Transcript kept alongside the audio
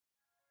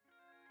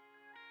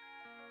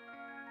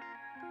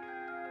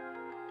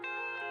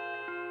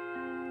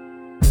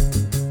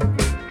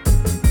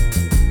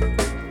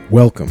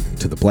Welcome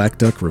to the Black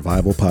Duck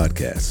Revival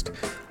Podcast.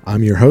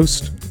 I'm your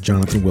host,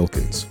 Jonathan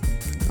Wilkins.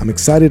 I'm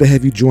excited to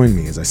have you join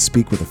me as I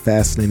speak with a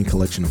fascinating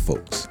collection of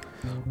folks,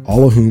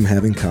 all of whom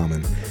have in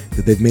common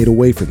that they've made a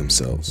way for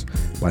themselves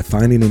by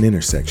finding an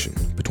intersection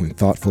between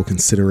thoughtful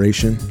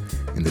consideration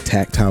and the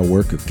tactile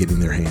work of getting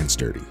their hands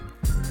dirty.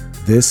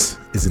 This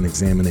is an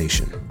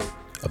examination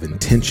of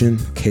intention,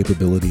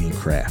 capability, and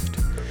craft.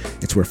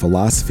 It's where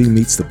philosophy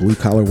meets the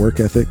blue-collar work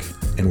ethic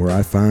and where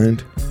I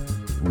find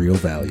real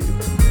value.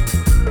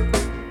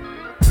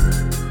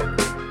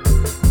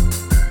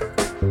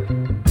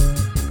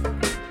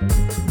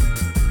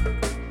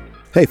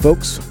 Hey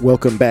folks,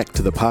 welcome back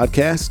to the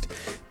podcast.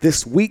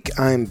 This week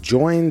I'm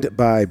joined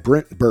by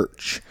Brent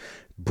Birch.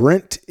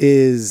 Brent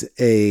is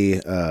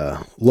a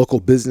local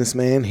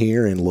businessman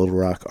here in Little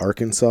Rock,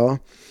 Arkansas.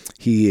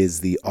 He is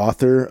the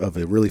author of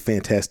a really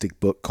fantastic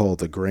book called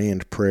The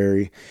Grand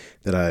Prairie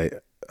that I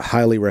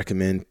highly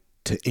recommend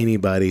to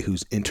anybody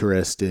who's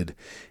interested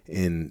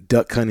in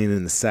duck hunting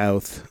in the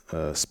South,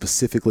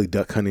 specifically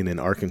duck hunting in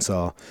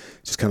Arkansas.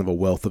 Just kind of a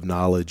wealth of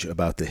knowledge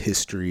about the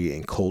history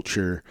and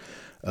culture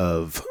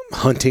of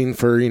hunting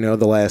for,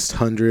 the last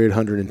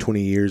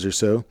 120 years or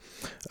so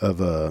of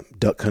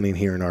duck hunting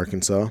here in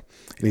Arkansas.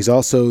 And he's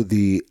also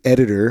the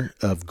editor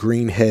of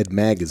Greenhead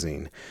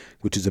Magazine,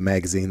 which is a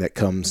magazine that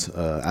comes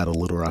out of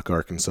Little Rock,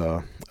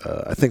 Arkansas,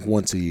 I think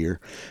once a year,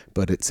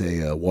 but it's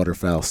a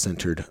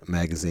waterfowl-centered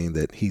magazine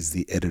that he's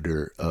the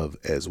editor of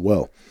as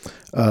well.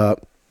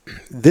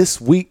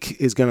 This week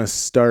is going to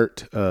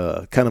start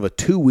kind of a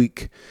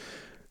 2-week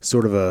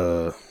sort of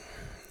a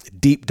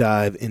deep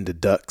dive into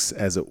ducks,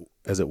 as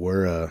it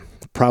were,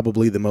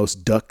 probably the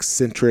most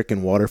duck-centric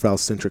and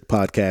waterfowl-centric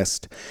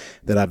podcast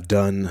that I've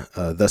done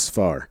thus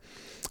far.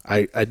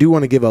 I do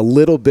want to give a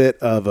little bit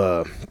of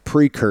a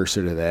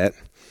precursor to that,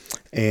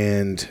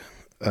 and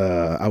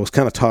I was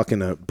kind of talking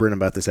to Brent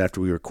about this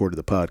after we recorded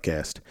the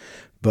podcast,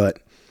 but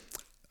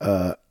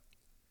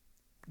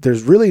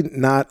there's really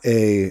not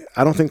I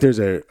don't think there's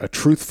a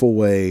truthful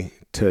way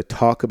to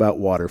talk about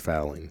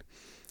waterfowling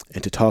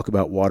and to talk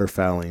about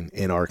waterfowling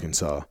in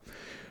Arkansas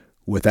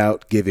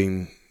without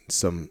giving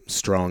some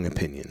strong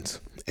opinions.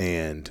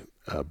 And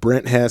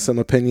Brent has some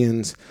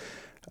opinions.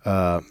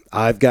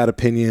 I've got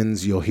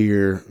opinions. You'll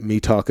hear me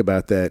talk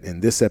about that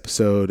in this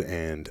episode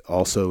and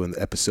also in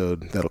the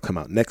episode that'll come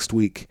out next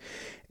week.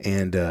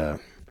 And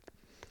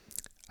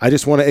I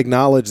just want to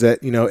acknowledge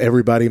that,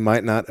 everybody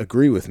might not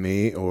agree with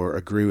me or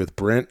agree with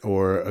Brent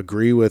or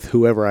agree with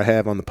whoever I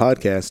have on the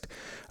podcast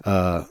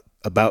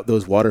about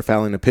those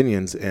waterfowling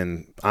opinions,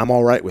 and I'm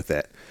all right with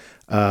that.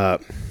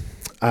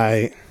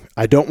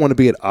 I don't want to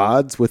be at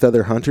odds with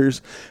other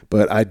hunters,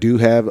 but I do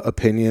have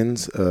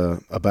opinions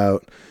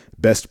about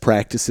best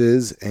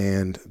practices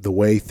and the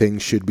way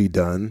things should be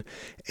done.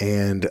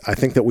 And I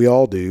think that we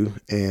all do.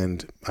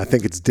 And I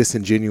think it's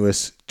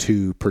disingenuous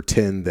to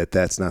pretend that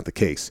that's not the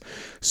case.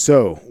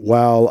 So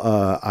while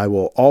I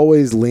will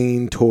always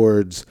lean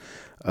towards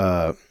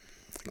kind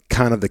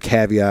of the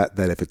caveat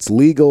that if it's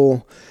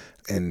legal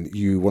and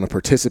you want to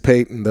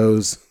participate in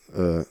those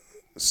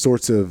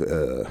sorts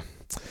of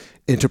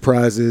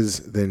enterprises,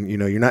 then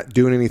you're not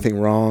doing anything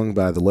wrong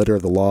by the letter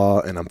of the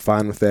law, and I'm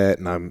fine with that,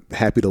 and I'm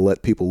happy to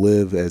let people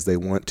live as they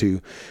want to.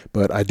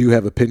 But I do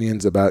have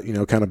opinions about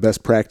kind of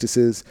best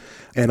practices,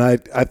 and I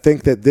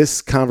think that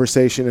this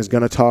conversation is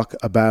going to talk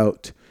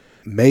about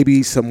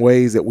maybe some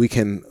ways that we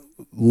can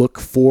look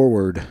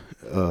forward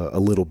a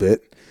little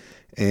bit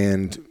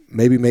and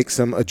maybe make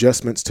some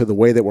adjustments to the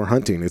way that we're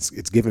hunting. It's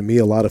given me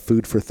a lot of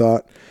food for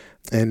thought.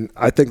 And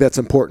I think that's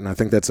important. I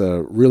think that's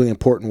a really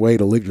important way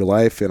to live your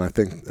life. And I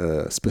think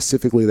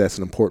specifically that's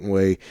an important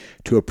way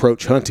to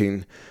approach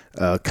hunting,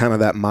 kind of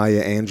that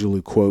Maya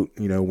Angelou quote,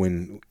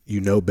 when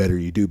you know better,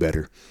 you do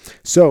better.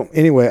 So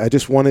anyway, I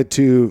just wanted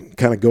to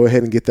kind of go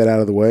ahead and get that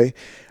out of the way.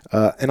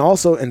 And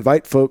also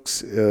invite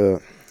folks,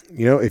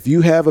 if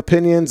you have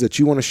opinions that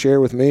you want to share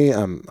with me,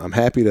 I'm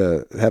happy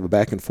to have a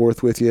back and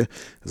forth with you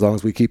as long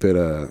as we keep it,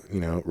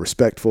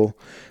 respectful.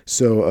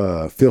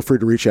 So feel free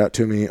to reach out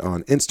to me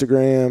on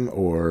Instagram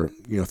or,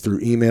 through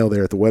email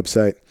there at the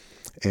website,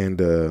 and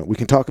we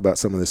can talk about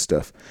some of this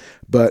stuff.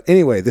 But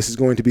anyway, this is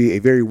going to be a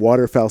very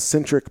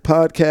waterfowl-centric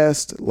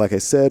podcast, like I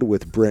said,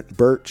 with Brent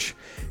Birch,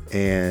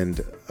 and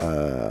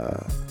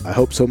I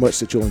hope so much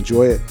that you'll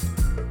enjoy it.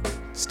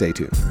 Stay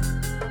tuned.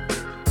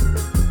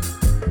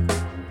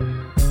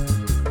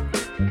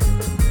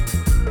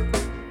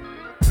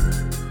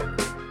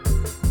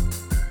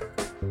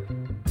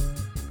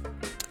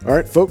 All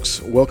right,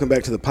 folks, welcome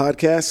back to the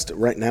podcast.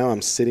 Right now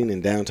I'm sitting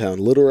in downtown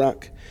Little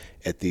Rock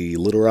at the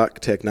Little Rock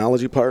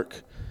Technology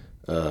Park,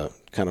 kind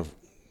of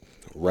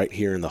right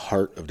here in the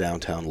heart of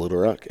downtown Little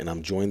Rock. And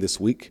I'm joined this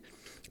week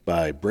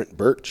by Brent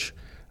Birch,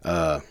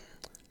 the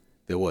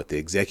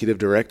executive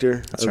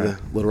director of the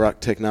Little Rock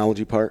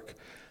Technology Park.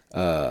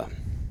 What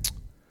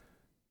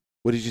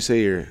did you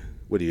say?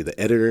 What are you, the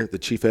editor, the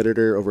chief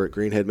editor over at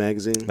Greenhead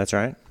Magazine? That's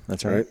right.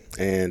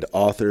 And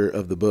author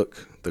of the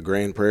book, The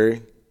Grand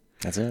Prairie.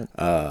 That's it.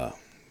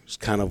 It's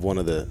kind of one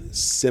of the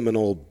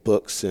seminal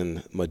books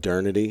in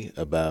modernity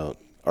about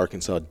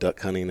Arkansas duck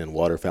hunting and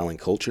waterfowling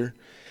culture.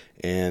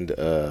 And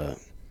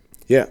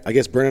yeah, I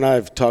guess Brent and I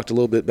have talked a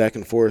little bit back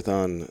and forth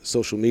on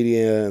social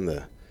media and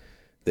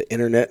the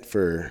internet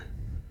for,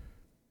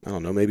 I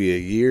don't know, maybe a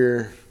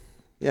year.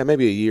 Yeah,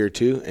 maybe a year or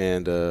two.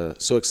 And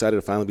so excited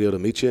to finally be able to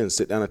meet you and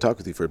sit down and talk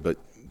with you for a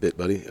bit,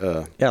 buddy.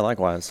 Yeah,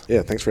 likewise.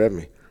 Yeah, thanks for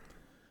having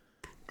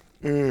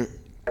me.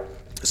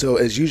 So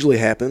as usually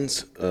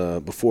happens,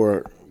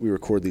 before we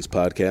record these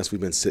podcasts,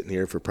 we've been sitting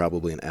here for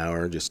probably an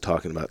hour just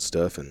talking about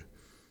stuff, and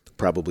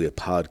probably a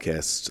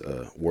podcast's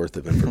worth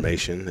of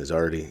information has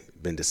already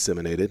been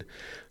disseminated.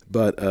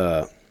 But,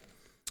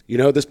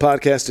 this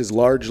podcast is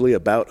largely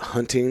about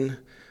hunting.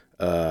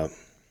 Well,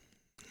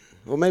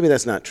 maybe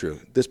that's not true.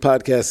 This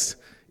podcast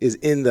is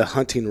in the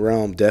hunting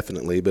realm,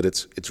 definitely, but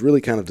it's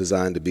really kind of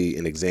designed to be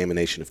an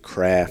examination of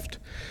craft,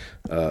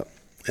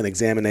 an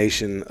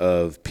examination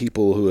of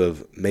people who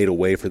have made a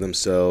way for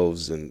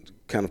themselves and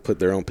kind of put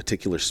their own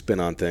particular spin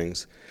on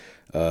things.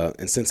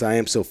 And since I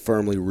am so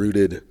firmly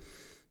rooted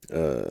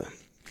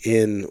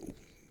in,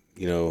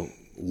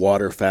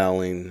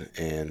 waterfowling,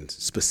 and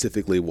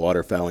specifically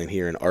waterfowling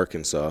here in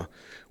Arkansas,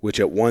 which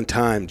at one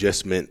time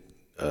just meant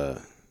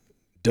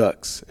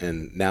ducks,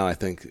 and now I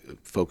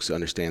think folks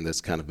understand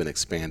that's kind of been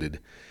expanded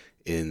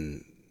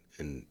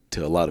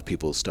to a lot of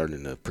people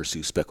starting to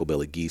pursue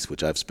speckled-bellied geese,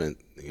 which I've spent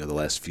the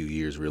last few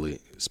years really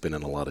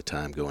spending a lot of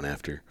time going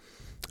after.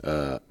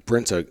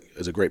 Brent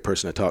is a great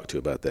person to talk to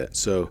about that.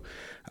 So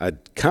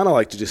I'd kind of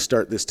like to just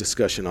start this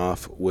discussion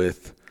off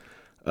with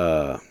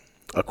a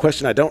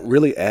question I don't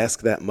really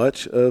ask that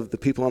much of the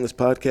people on this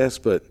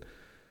podcast, but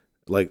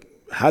like,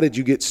 how did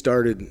you get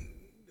started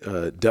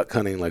duck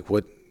hunting? Like,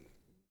 what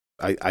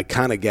I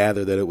kind of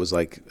gather that it was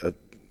like a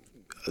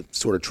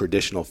sort of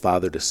traditional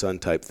father to son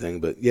type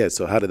thing, but yeah.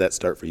 So how did that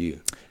start for you?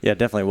 Yeah, it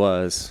definitely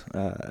was.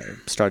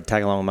 Started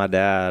tagging along with my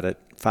dad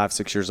at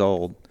 5-6 years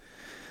old.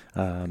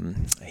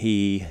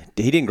 He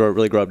didn't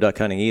really grow up duck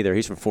hunting either.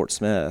 He's from Fort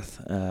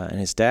Smith, and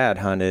his dad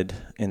hunted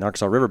in the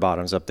Arkansas River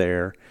bottoms up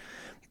there,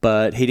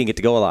 but he didn't get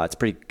to go a lot. It's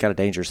pretty kind of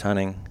dangerous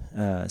hunting.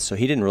 So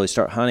he didn't really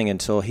start hunting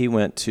until he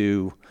went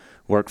to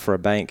work for a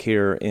bank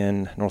here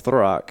in North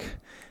Little Rock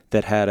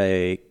that had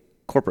a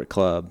corporate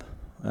club.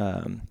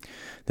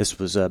 This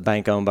was a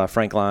bank owned by the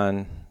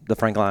Franklin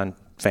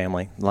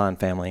family,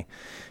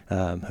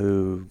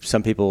 who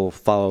some people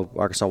follow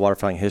Arkansas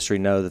waterfowling history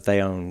know that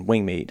they own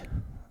Wingmead,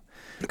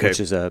 which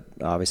is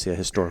obviously a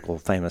historical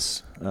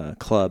famous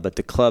club. But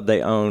the club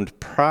they owned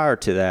prior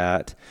to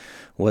that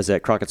was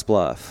at Crockett's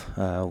Bluff,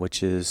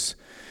 which is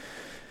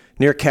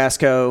near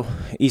Casco,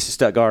 east of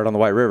Stuttgart on the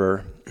White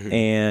River. Mm-hmm.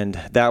 And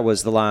that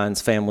was the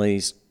Lyons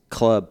family's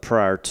club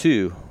prior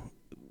to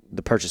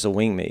the purchase of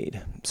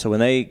Wingmead. So when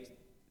they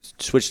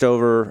switched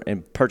over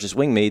and purchased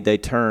Wingmead, they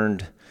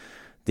turned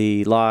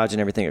the lodge and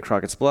everything at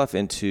Crockett's Bluff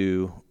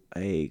into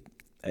a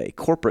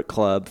corporate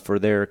club for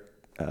their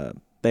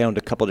they owned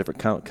a couple of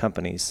different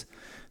companies.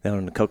 They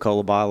owned a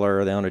Coca-Cola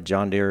bottler, they owned a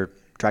John Deere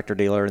tractor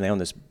dealer, and they owned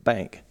this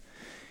bank.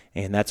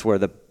 And that's where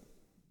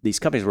these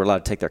companies were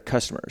allowed to take their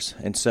customers.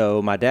 And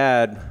so my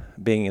dad,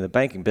 being in the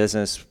banking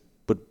business,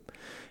 would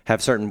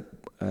have certain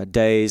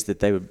days that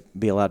they would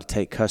be allowed to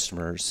take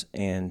customers.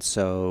 And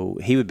so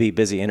he would be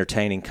busy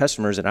entertaining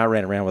customers, and I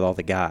ran around with all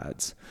the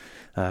guides.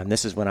 And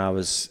this is when I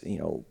was,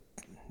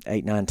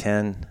 8, 9,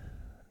 10,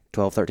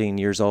 12, 13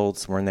 years old,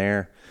 somewhere in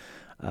there.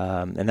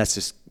 And that's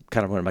just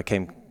kind of when I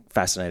became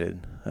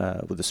fascinated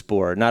with the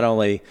sport. Not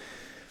only,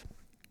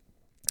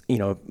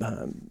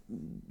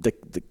 the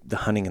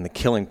hunting and the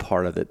killing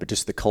part of it, but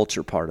just the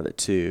culture part of it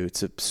too.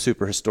 It's a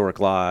super historic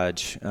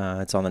lodge.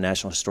 It's on the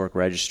National Historic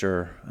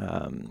Register,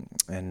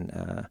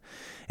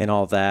 and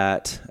all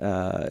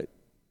that.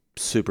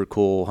 Super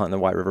cool hunting the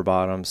White River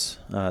bottoms.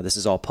 This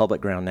is all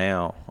public ground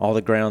now. All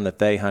the ground that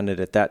they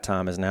hunted at that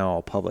time is now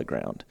all public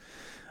ground.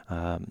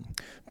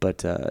 But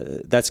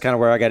that's kind of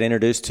where I got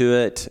introduced to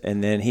it.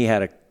 And then he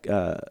had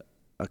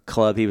a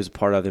club he was a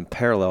part of in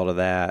parallel to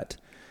that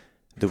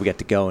we got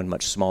to go in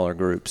much smaller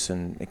groups.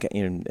 And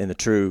in the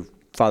true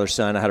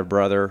father-son, I had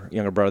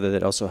younger brother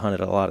that also hunted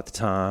a lot at the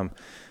time.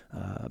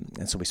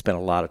 And so we spent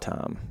a lot of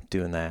time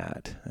doing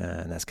that.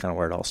 And that's kind of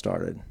where it all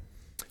started.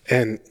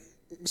 And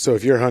so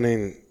if you're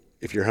hunting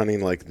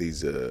like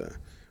these,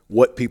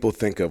 what people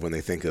think of when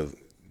they think of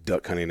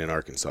duck hunting in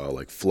Arkansas,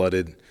 like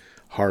flooded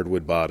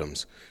hardwood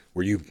bottoms,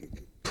 were you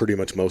pretty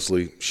much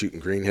mostly shooting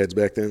greenheads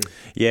back then?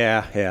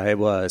 Yeah, it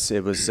was.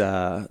 It was,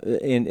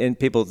 and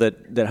people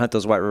that hunt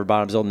those White River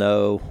bottoms, they'll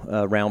know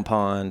Round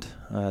Pond.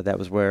 That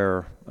was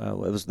where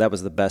that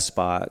was the best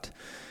spot.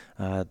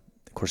 Of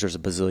course, there's a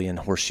bazillion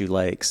horseshoe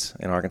lakes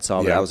in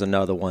Arkansas, but that was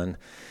another one.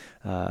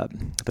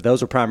 But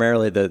those were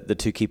primarily the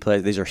two key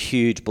places. These are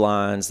huge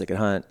blinds that could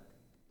hunt,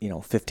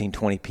 15,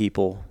 20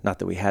 people. Not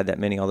that we had that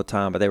many all the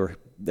time, but they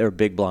were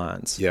big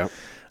blinds. Yeah.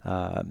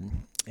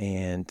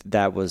 And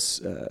that was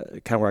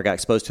kind of where I got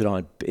exposed to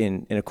it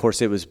and of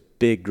course it was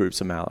big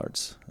groups of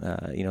mallards.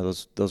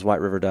 Those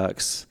White River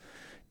ducks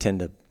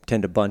tend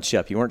to bunch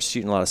up. You weren't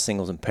shooting a lot of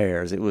singles and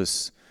pairs. It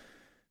was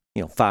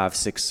 500,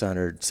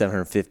 600,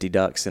 750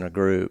 ducks in a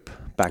group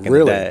back in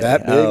really? the day.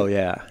 That big? Oh,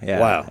 yeah.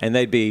 Wow. And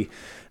they'd be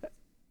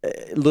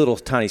little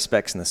tiny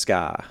specks in the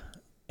sky.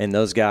 And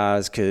those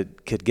guys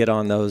could get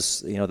on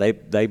those,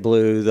 they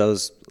blew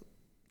those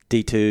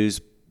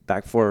D2s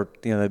back before,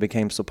 they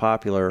became so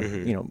popular,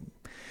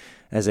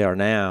 as they are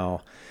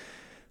now.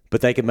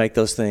 But they could make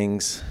those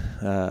things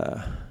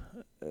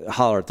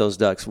holler at those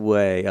ducks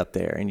way up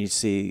there. And you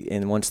see,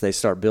 and once they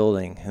start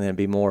building, and there'd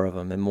be more of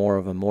them and more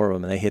of them, more of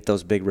them, and they hit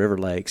those big river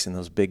lakes and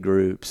those big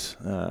groups.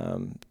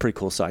 Pretty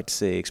cool sight to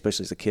see,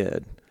 especially as a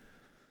kid.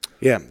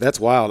 Yeah, that's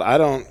wild. I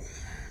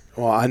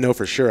know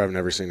for sure I've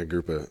never seen a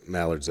group of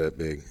mallards that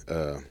big.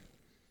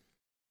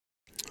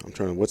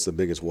 What's the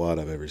biggest wad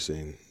I've ever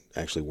seen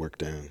actually work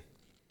down?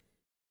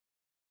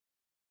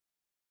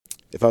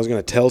 If I was going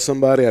to tell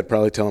somebody, I'd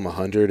probably tell them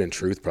 100. In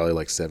truth, probably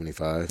like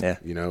 75.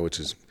 Yeah. Which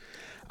is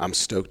I'm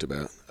stoked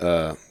about.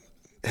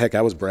 Heck,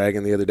 I was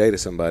bragging the other day to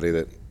somebody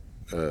that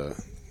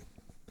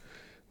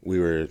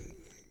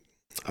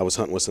I was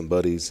hunting with some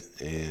buddies,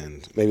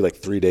 and maybe like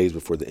 3 days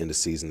before the end of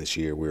season this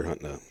year, we were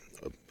hunting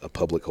a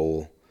public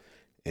hole,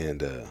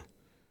 and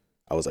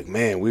I was like,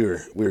 man, we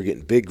were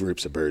getting big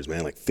groups of birds,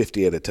 man, like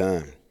 50 at a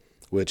time,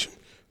 which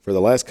for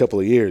the last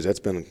couple of years, that's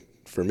been,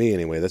 for me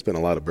anyway, that's been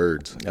a lot of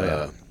birds. Oh,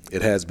 yeah.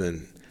 It has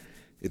been.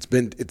 It's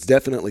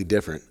definitely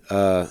different.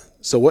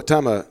 So what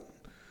time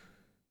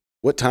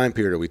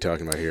period are we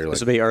talking about here? Like,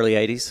 this will be early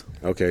 80s.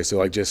 Okay, so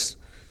like just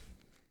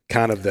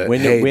kind of the when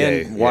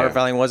heyday.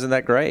 waterfowling wasn't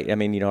that great. I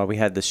mean, we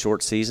had the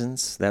short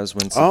seasons. That was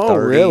when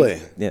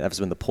really? Yeah, that was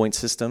when the point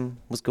system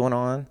was going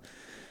on.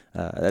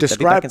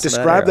 Describe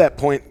that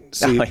point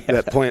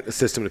that point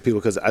system to people,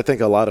 because I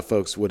think a lot of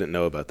folks wouldn't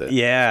know about that.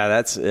 Yeah,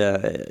 that's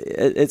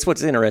it's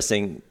what's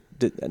interesting.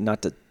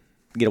 Not to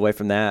get away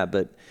from that,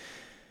 but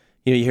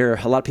you hear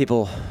a lot of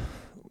people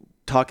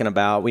talking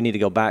about we need to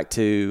go back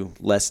to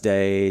less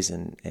days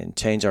and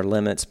change our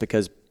limits,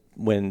 because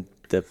when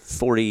the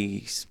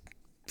 40,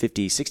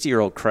 50,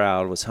 60-year-old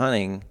crowd was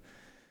hunting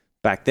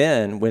back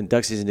then, when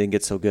duck season didn't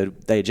get so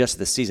good, they adjusted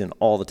the season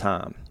all the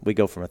time. We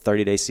go from a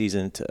 30-day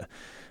season to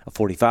a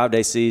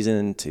 45-day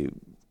season to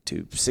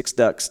 6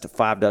 ducks to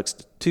 5 ducks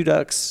to 2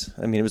 ducks.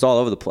 I mean, it was all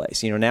over the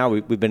place. Now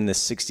we've been in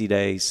this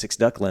 60-day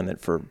 6-duck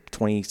limit for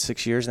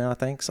 26 years now, I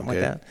think, something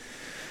like that.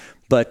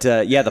 But,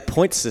 the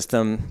point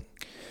system,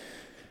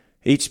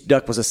 each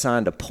duck was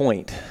assigned a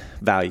point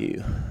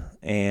value,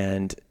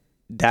 and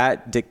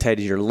that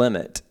dictated your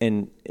limit.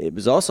 And it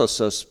was also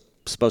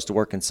supposed to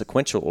work in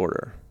sequential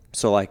order.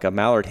 So like a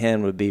mallard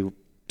hen would be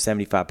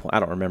 75 points. I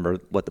don't remember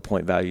what the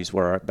point values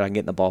were, but I can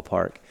get in the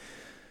ballpark.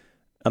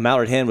 A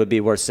mallard hen would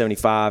be worth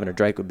 75 and a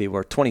drake would be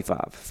worth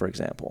 25, for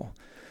example.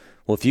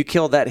 Well, if you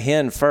killed that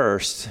hen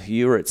first,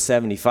 you were at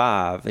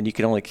 75 and you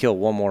could only kill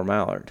one more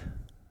mallard.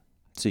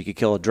 So you could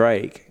kill a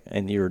drake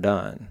and you were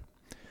done.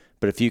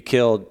 But if you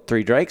killed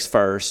 3 drakes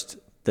first,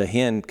 the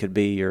hen could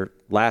be your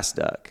last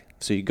duck.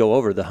 So you go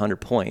over the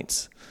 100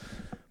 points.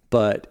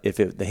 But if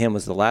the hen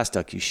was the last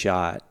duck you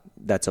shot,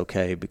 that's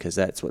okay, because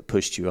that's what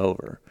pushed you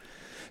over.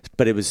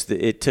 But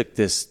it took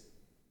this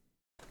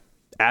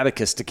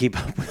abacus to keep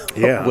up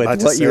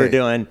with what you were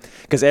doing,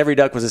 because every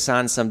duck was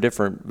assigned some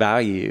different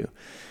value.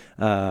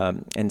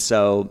 And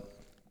so,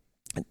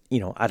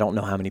 I don't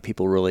know how many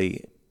people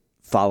really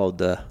followed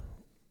the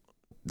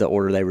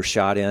order they were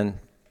shot in.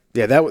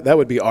 Yeah, that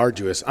would be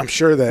arduous. I'm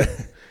sure there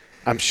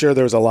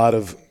was a lot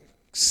of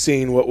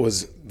seeing what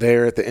was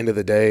there at the end of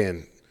the day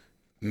and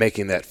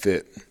making that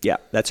fit. Yeah,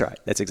 that's right.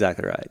 That's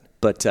exactly right.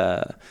 But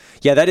that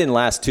didn't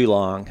last too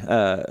long.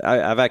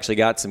 I've actually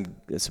got some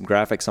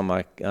graphics on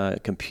my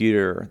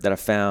computer that I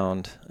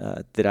found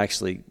that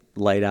actually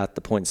laid out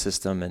the point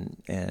system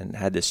and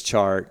had this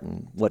chart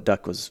and what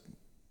duck was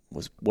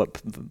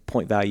what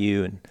point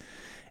value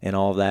and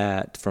all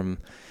that from,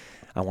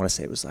 I want to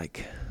say it was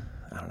like,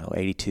 I don't know,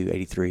 82,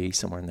 83,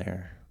 somewhere in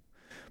there.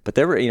 But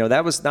there were,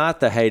 that was not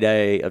the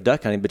heyday of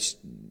duck hunting, but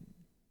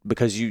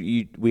because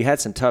we had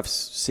some tough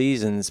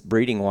seasons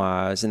breeding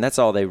wise, and that's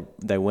all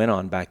they went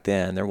on back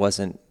then. There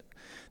wasn't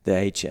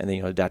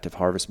the adaptive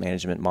harvest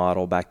management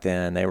model back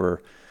then. They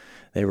were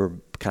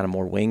kind of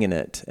more winging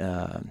it,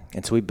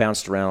 and so we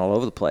bounced around all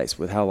over the place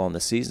with how long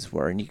the seasons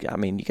were. And you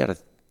got to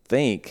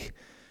think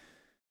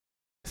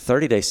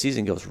 30-day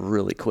season goes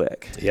really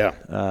quick. Yeah.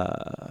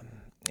 How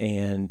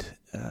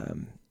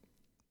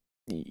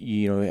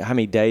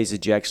many days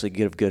did you actually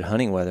get of good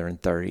hunting weather in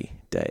 30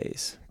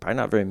 days? Probably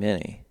not very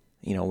many.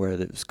 Where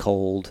it was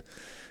cold,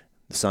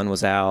 the sun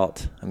was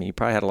out. I mean, you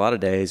probably had a lot of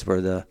days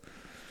where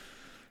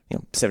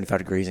 75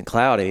 degrees and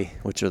cloudy,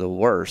 which are the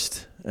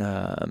worst.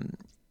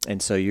 And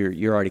so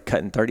you're already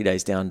cutting 30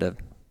 days down to,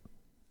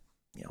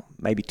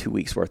 maybe 2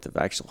 weeks worth of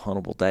actual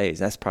huntable days.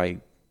 That's probably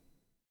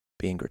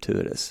being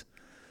gratuitous.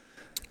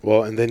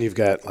 Well, and then you've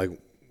got like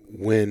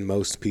when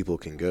most people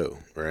can go,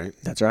 right?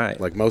 That's right.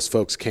 Like most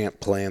folks can't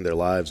plan their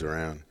lives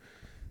around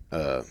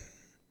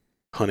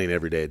hunting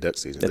every day of duck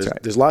season. That's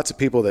right. There's lots of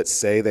people that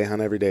say they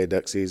hunt every day of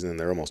duck season, and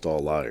they're almost all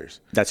liars.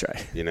 That's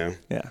right.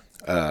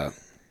 Yeah.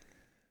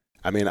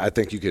 I mean, I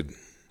think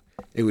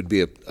it would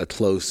be a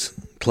close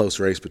close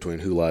race between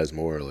who lies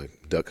more, like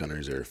duck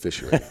hunters or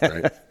fishermen,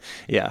 right?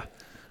 Yeah.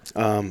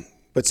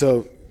 But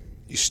so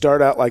you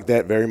start out like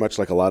that, very much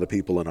like a lot of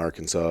people in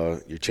Arkansas.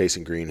 You're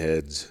chasing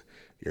greenheads.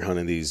 You're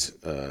hunting these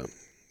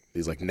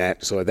like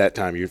so at that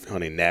time you're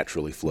hunting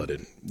naturally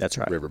flooded. That's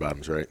right. River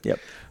bottoms, right? Yep.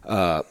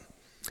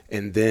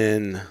 And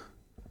then,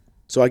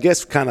 so I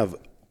guess kind of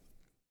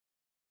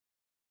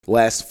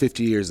last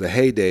 50 years, the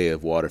heyday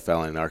of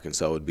waterfowling in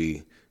Arkansas would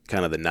be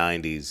kind of the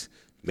 90s,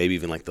 maybe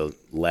even like the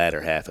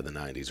latter half of the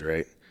 90s,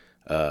 right?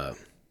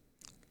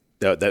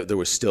 There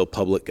was still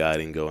public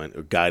guiding going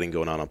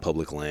on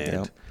public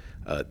land.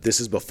 Yep. This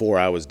is before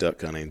I was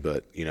duck hunting,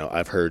 but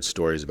I've heard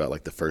stories about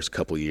like the first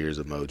couple years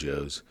of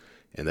Mojo's,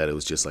 and that it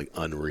was just like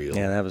unreal.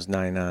 Yeah, that was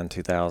 99,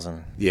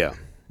 2000. Yeah.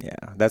 Yeah,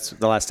 that's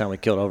the last time we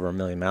killed over 1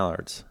 million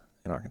mallards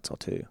in Arkansas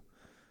too.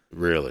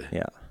 Really?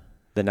 Yeah,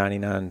 the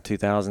 99,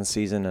 2000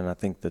 season, and I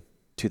think the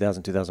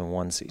 2000,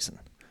 2001 season.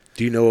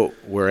 Do you know what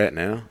we're at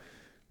now?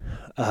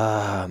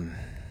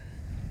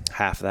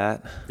 Half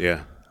that.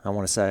 Yeah. I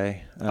want to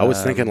say. I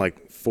was thinking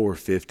like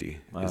 450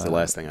 is the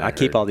last thing I heard.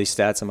 keep all these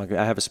stats.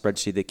 I have a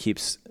spreadsheet that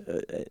keeps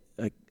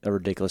a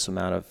ridiculous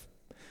amount of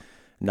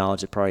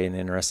knowledge that probably isn't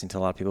interesting to a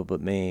lot of people but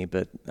me.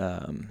 But,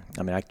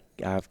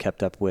 I've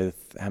kept up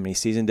with how many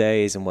season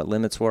days and what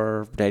limits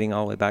were dating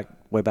all the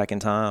way back in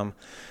time.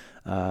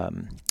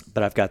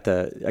 But I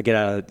get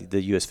out of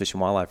the U.S. Fish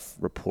and Wildlife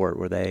report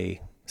where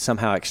they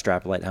somehow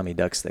extrapolate how many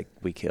ducks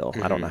we kill.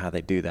 Mm-hmm. I don't know how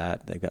they do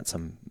that. They've got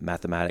some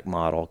mathematic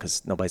model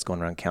because nobody's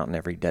going around counting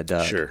every dead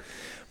duck. Sure.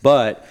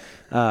 But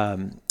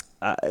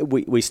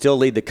we still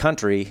lead the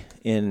country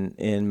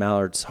in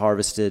mallards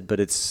harvested, but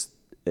it's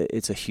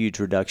a huge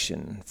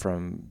reduction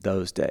from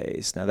those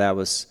days. Now that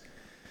was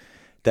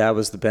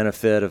the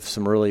benefit of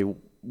some really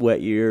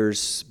wet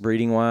years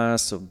breeding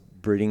wise. So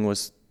breeding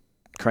was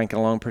cranking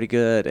along pretty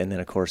good, and then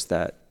of course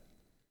that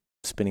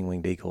spinning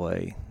wing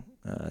decoy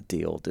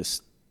deal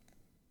just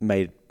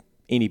made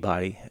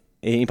anybody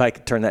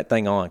could turn that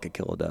thing on could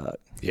kill a duck.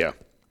 Yeah,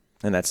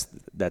 and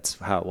that's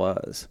how it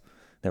was.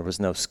 There was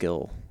no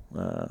skill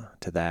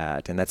to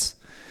that, and that's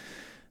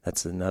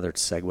another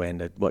segue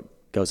into what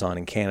goes on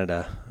in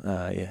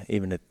Canada,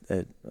 even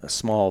at a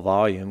small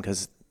volume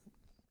because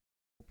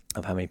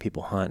of how many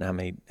people hunt, how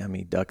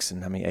many ducks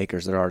and how many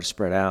acres there are to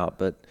spread out.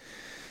 But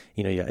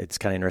it's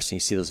kind of interesting. You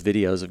see those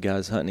videos of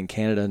guys hunting in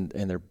Canada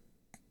and they're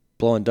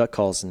blowing duck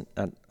calls, and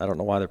I don't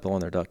know why they're blowing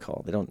their duck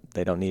call.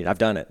 They don't need it. I've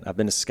done it. I've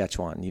been to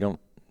Saskatchewan. You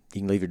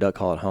can leave your duck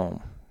call at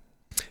home.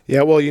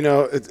 Yeah, well,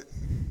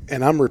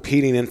 and I'm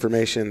repeating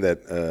information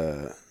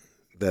that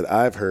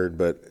I've heard,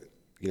 but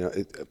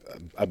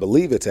I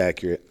believe it's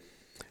accurate.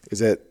 Is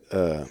that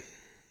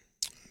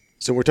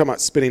so? We're talking about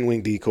spinning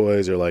wing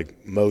decoys or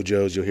like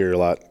Mojo's. You'll hear a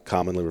lot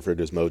commonly referred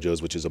to as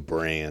Mojo's, which is a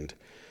brand.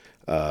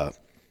 But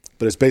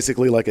it's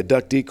basically like a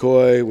duck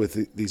decoy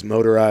with these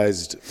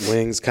motorized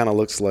wings. Kind of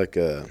looks like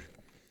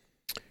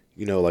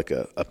like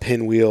a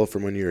pinwheel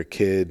from when you were a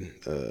kid.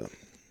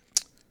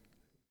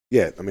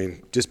 Yeah,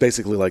 just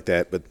basically like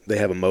that, but they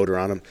have a motor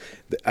on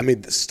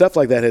them. Stuff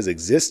like that has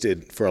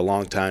existed for a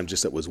long time,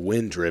 just that was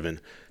wind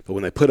driven. But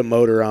when they put a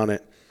motor on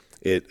it,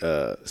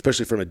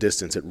 especially from a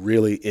distance, it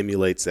really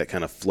emulates that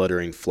kind of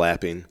fluttering,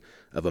 flapping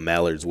of a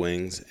mallard's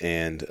wings.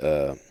 And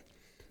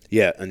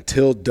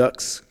until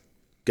ducks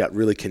got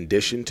really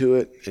conditioned to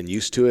it and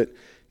used to it,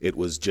 it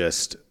was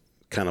just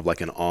kind of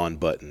like an on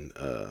button.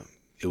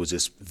 It was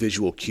this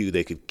visual cue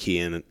they could key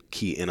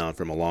in on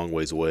from a long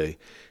ways away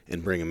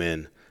and bring them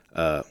in.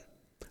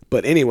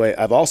 But anyway,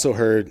 I've also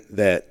heard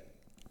that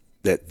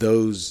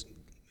those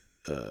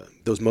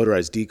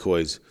motorized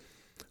decoys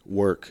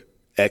work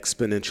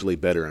exponentially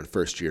better on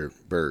first-year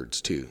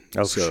birds too.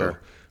 Oh, so, for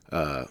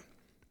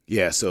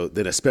sure. So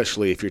then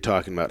especially if you're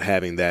talking about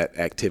having that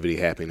activity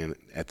happening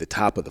at the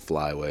top of the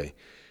flyway,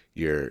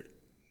 your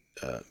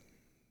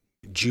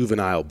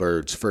juvenile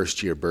birds,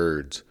 first-year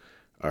birds,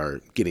 are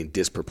getting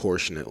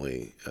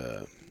disproportionately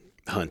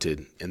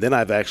hunted. And then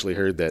I've actually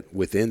heard that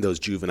within those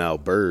juvenile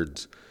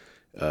birds,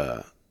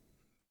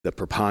 the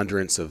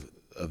preponderance of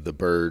the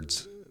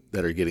birds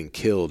that are getting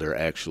killed are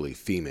actually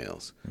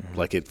females. Mm-hmm.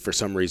 Like for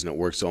some reason it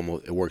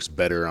works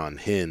better on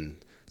hen,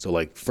 so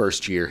like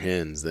first-year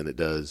hens than it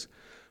does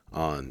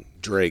on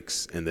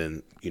drakes. And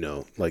then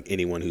like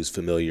anyone who's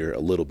familiar a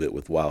little bit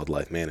with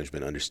wildlife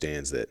management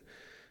understands that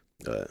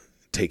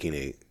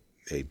taking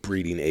a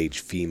breeding age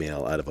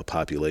female out of a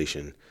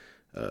population,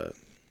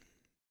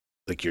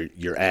 like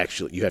you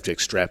have to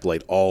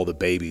extrapolate all the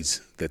babies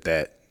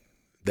that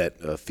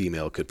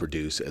female could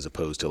produce, as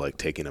opposed to like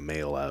taking a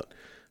male out.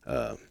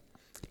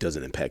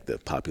 Doesn't impact the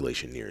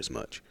population near as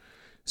much.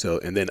 So,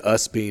 and then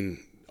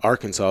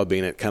Arkansas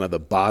being at kind of the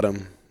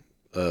bottom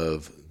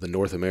of the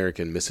North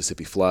American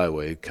Mississippi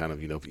flyway, kind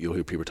of, you'll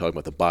hear people talking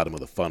about the bottom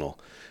of the funnel.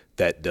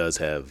 That does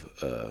have,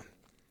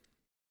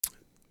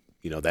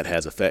 that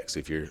has effects.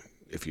 If you're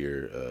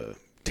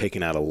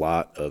taking out a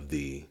lot of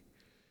the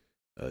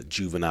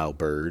juvenile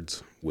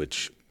birds,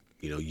 which,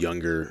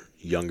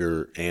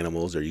 younger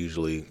animals are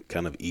usually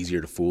kind of easier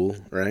to fool,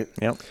 right?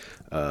 Yep.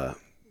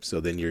 So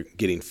then you're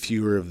getting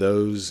fewer of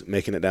those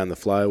making it down the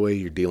flyway.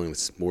 You're dealing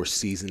with more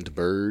seasoned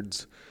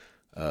birds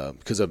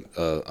because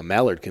a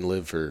mallard can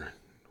live for,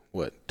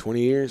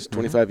 20 years,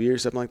 25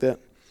 years, something like that?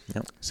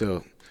 Yep.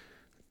 So,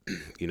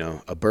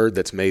 a bird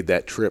that's made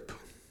that trip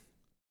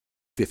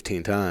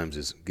 15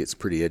 times gets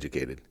pretty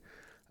educated.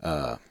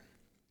 And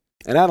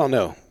I don't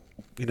know.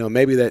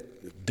 Maybe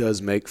that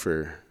does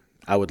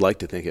I would like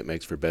to think it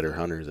makes for better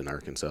hunters in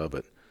Arkansas,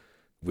 but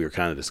we were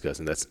kind of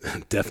discussing that's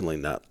definitely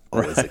not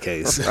always the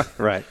case.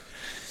 Right.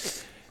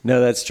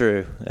 No, that's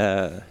true.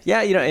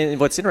 And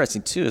what's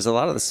interesting too is a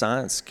lot of the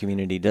science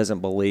community doesn't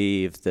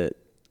believe that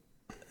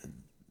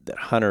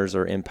hunters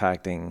are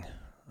impacting,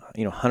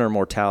 hunter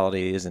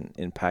mortality isn't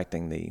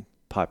impacting the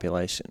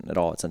population at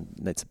all.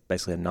 It's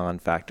basically a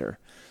non-factor,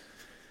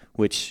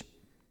 which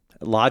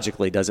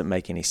logically doesn't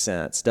make any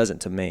sense, doesn't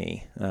to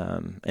me.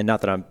 And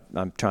not that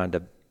I'm trying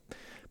to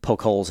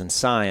poke holes in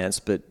science,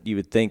 but you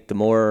would think the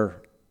more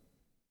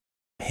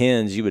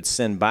hens you would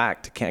send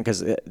back to camp, because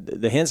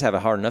the hens have a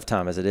hard enough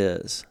time as it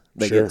is.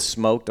 They Sure. get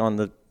smoked on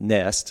the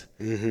nest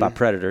by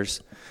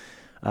predators.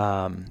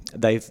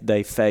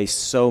 They face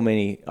so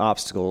many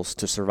obstacles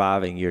to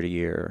surviving year to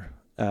year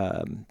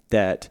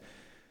that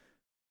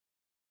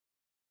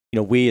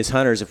we as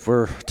hunters, if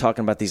we're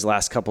talking about these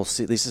last couple,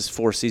 this is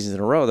 4 seasons in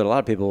a row, that a lot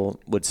of people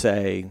would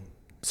say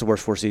it's the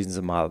worst 4 seasons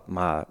of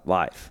my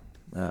life,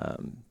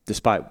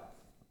 despite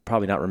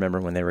probably not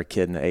remembering when they were a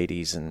kid in the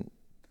 80s and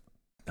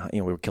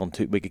we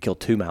could kill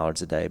 2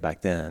 mallards a day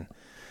back then.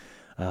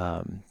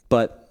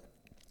 But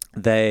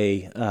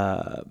they,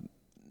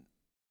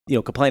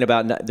 complain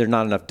about there's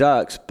not enough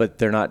ducks, but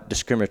they're not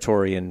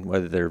discriminatory in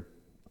whether they're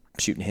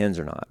shooting hens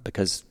or not,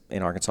 because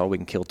in Arkansas we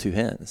can kill 2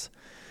 hens.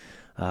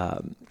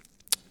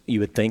 You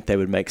would think they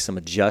would make some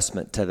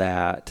adjustment to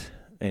that,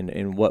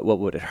 and what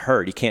would it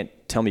hurt? You can't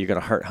tell me you're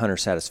going to hurt hunter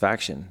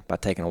satisfaction by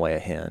taking away a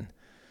hen.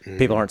 Mm-hmm.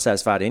 People aren't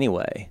satisfied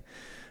anyway.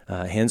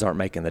 Hens aren't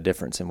making the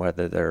difference in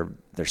whether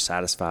they're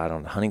satisfied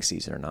on the hunting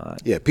season or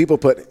not. Yeah, people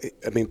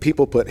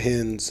put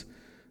hens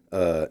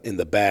in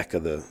the back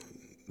of the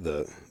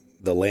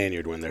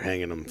lanyard when they're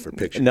hanging them for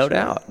pictures. No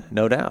doubt.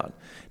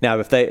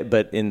 Now,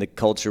 but in the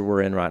culture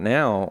we're in right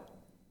now,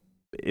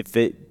 if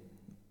it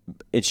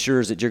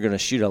ensures that you're going to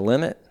shoot a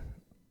limit,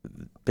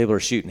 people are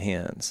shooting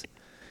hens,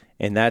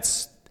 and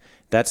that's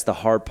the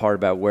hard part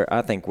about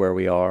where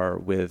we are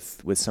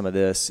with some of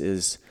this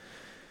is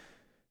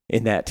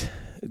in that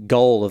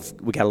goal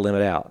of we got to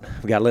limit out.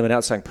 We got to limit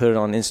out so I can put it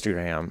on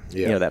Instagram.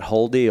 Yeah. That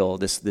whole deal.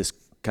 This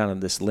kind of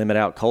this limit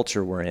out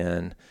culture we're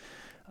in.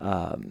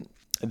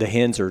 The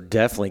hens are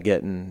definitely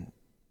getting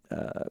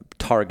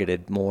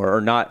targeted more,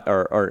 or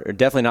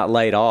definitely not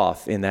laid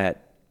off in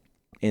that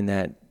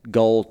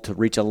goal to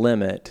reach a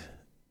limit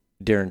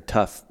during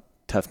tough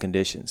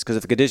conditions. Because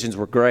if the conditions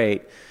were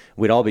great,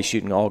 we'd all be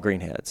shooting all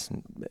greenheads,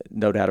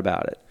 no doubt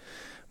about it.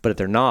 But if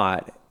they're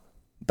not,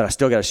 but I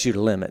still got to shoot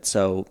a limit.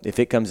 So if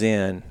it comes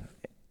in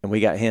and we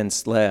got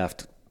hens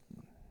left,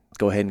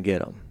 go ahead and get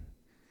them.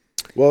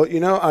 Well,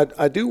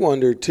 I do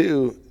wonder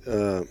too.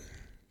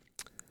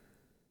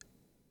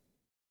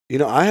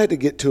 I had to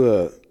get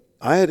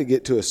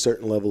to a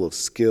certain level of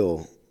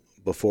skill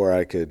before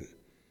I could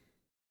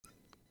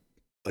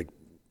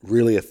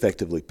really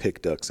effectively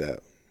pick ducks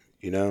out.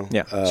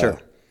 Yeah, sure.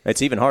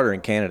 It's even harder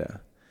in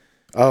Canada.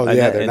 Oh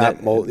yeah, they're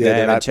not mold. Yeah,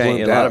 they're not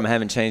changed. A out. lot of them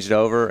haven't changed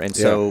over, and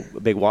so a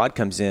big wad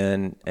comes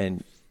in,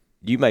 and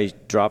you may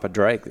drop a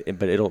drake,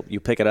 but you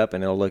pick it up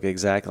and it'll look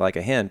exactly like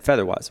a hen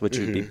feather-wise, which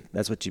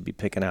that's what you'd be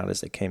picking out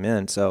as they came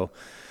in. So,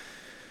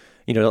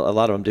 a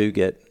lot of them do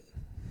get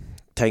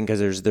taken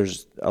because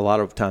there's a lot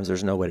of times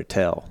there's no way to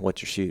tell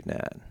what you're shooting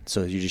at,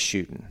 so you're just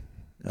shooting.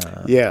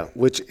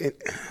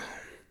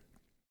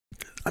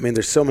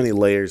 There's so many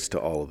layers to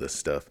all of this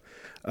stuff.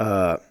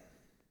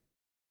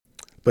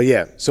 But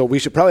yeah, so we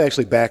should probably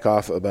actually back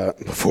off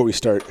before we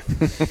start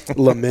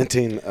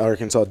lamenting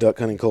Arkansas duck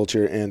hunting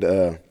culture.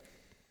 And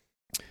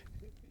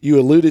you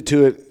alluded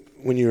to it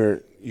when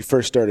you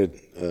first started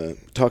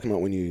talking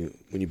about when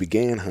you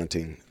began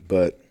hunting,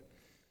 but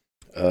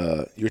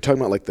you were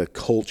talking about the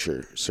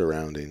culture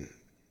surrounding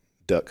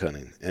duck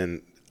hunting,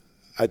 and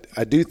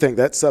I do think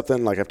that's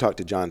something. I've talked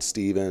to John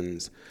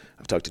Stevens,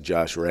 I've talked to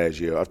Josh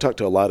Raggio, I've talked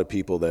to a lot of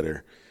people that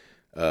are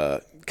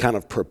kind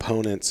of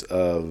proponents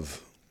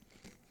of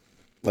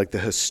the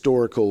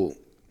historical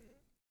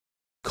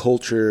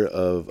culture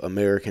of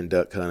American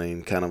duck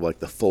hunting, kind of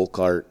the folk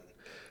art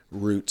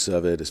roots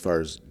of it, as far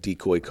as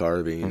decoy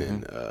carving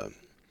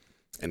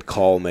and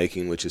call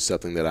making, which is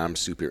something that I'm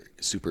super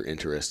super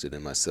interested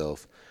in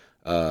myself.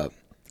 But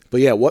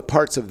yeah, what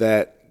parts of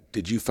that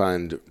did you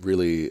find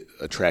really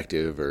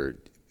attractive, or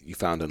you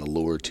found an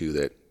allure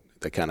to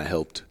that kind of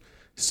helped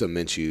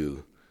cement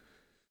you,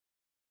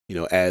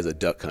 as a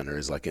duck hunter,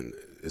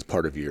 as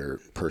part of your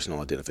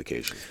personal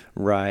identification?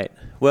 Right.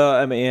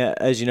 Well,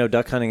 as you know,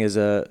 duck hunting is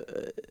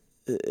a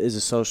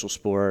social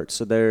sport,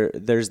 so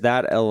there's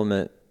that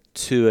element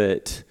to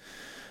it.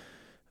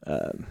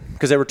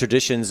 because there were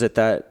traditions at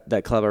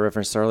that club I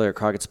referenced earlier,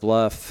 Crockett's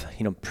Bluff.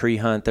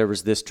 Pre-hunt there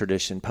was this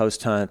tradition.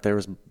 Post-hunt there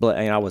was.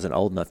 I wasn't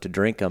old enough to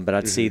drink them, but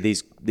I'd see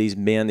these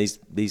men,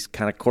 these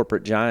kind of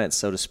corporate giants,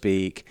 so to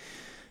speak.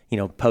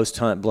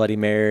 Post-hunt Bloody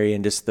Mary,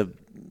 and just the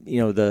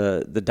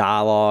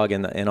dialogue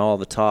and all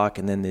the talk,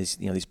 and then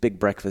these big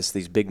breakfasts,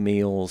 these big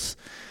meals,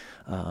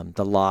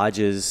 the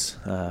lodges.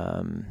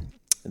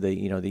 That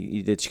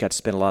you got to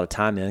spend a lot of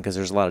time in, because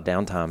there's a lot of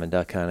downtime in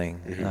duck hunting.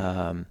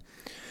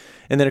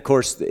 And then, of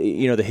course,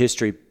 the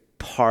history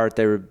part.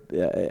 I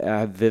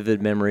have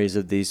vivid memories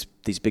of these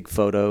big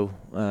photo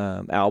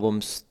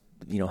albums.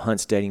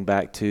 Hunts dating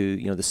back to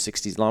the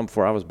 '60s, long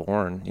before I was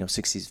born.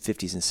 '60s,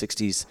 '50s, and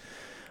 '60s.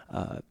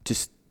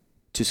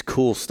 Just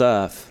cool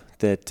stuff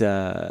that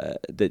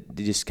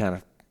just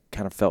kind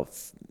of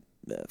felt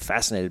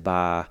fascinated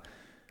by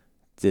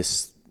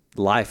this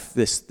life,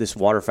 this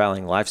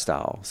waterfowling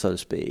lifestyle, so to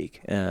speak.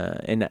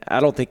 And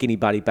I don't think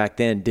anybody back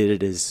then did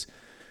it as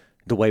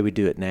the way we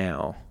do it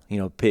now.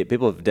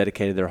 People have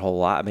dedicated their whole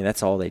life. I mean,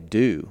 that's all they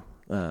do.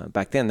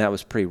 Back then, that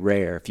was pretty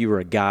rare. If you were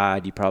a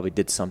guide, you probably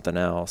did something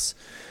else.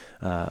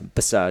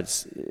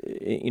 Besides,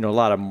 a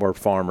lot of them were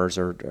farmers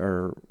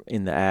or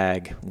in the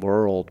ag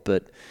world.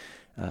 But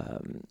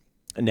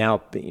now,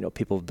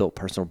 people have built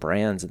personal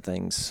brands and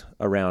things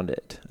around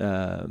it.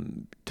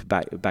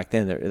 Back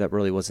then, that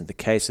really wasn't the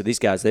case. So these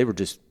guys, they were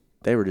just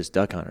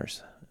duck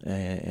hunters,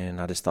 and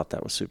I just thought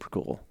that was super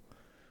cool.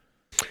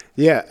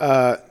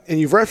 Yeah, and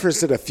you've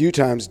referenced it a few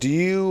times.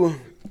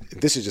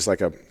 This is just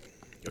like a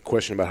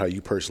question about how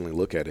you personally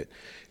look at it.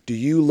 Do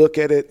you look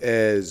at it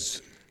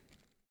as,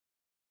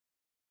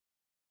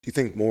 do you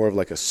think more of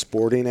like a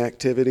sporting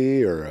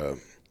activity, or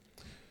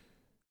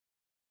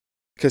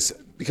because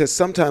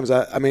sometimes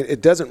I mean,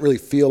 it doesn't really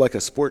feel like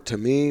a sport to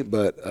me,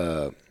 but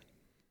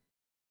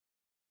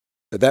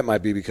that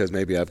might be because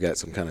maybe I've got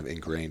some kind of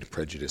ingrained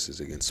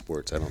prejudices against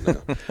sports. I don't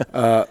know.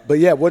 But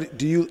yeah, what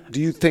do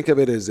you think of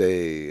it as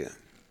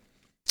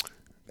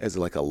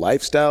like a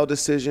lifestyle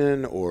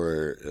decision,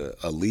 or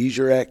a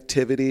leisure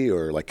activity,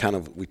 or like kind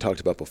of, we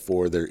talked about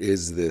before, there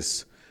is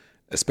this,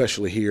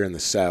 especially here in the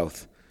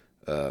South,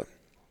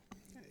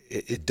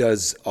 it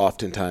does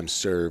oftentimes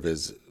serve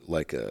as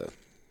like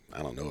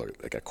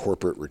like a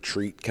corporate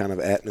retreat kind of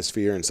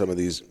atmosphere in some of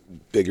these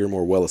bigger,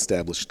 more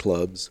well-established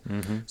clubs.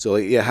 Mm-hmm. So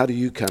yeah, how do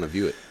you kind of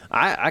view it?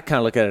 I kind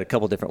of look at it a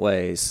couple different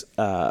ways.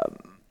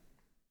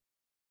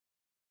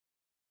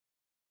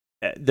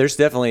 There's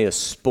definitely a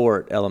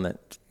sport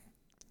element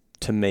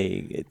to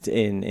me,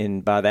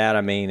 and by that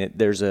I mean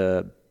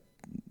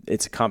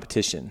it's a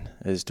competition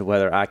as to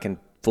whether I can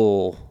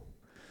fool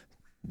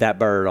that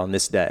bird on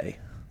this day.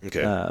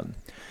 Okay.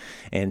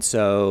 And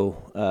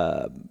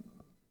so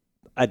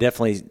I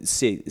definitely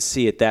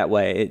see it that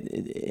way,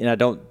 and I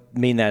don't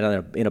mean that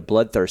in a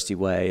bloodthirsty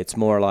way. It's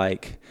more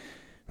like,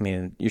 I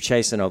mean, you're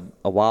chasing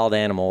a wild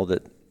animal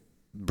that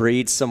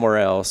breeds somewhere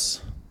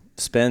else,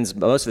 spends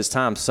most of his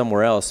time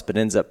somewhere else, but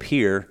ends up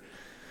here,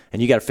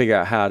 and you got to figure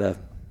out how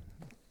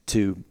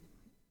to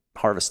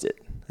harvest it.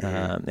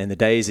 Mm-hmm. And the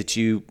days that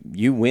you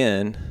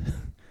win,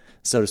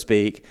 so to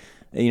speak,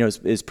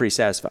 is pretty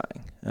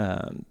satisfying.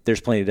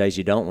 There's plenty of days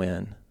you don't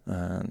win,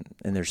 and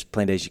there's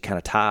plenty of days you kind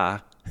of tie.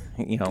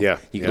 You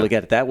can look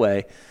at it that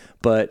way,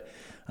 but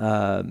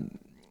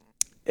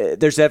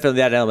there's definitely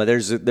that element.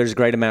 There's a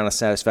great amount of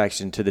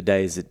satisfaction to the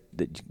days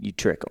that you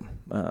trick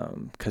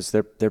them, because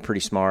they're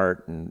pretty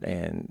smart,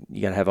 and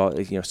you got to have all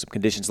some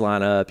conditions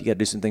line up. You got to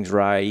do some things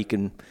right. You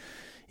can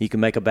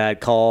make a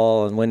bad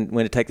call, and when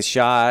to take the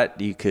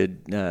shot. You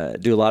could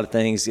do a lot of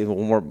things.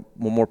 One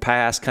more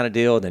pass kind of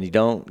deal, and then you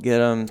don't get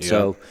them. Yeah.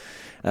 So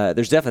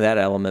there's definitely that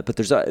element, but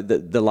there's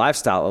the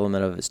lifestyle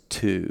element of it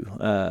too.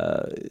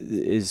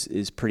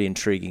 Is pretty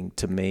intriguing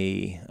to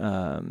me.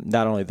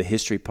 Not only the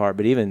history part,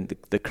 but even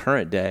the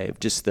current day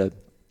of just the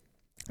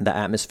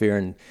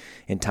atmosphere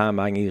and time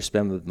I can either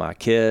spend with my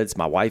kids.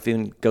 My wife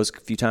even goes a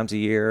few times a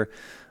year.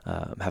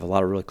 Have a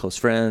lot of really close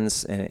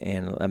friends,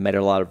 and I made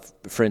a lot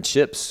of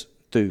friendships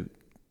through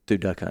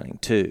duck hunting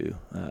too.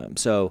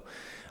 So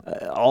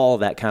all of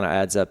that kind of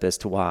adds up as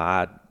to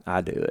why I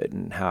do it,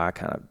 and how I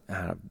kind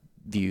of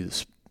view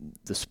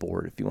the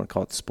sport, if you want to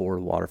call it the sport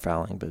of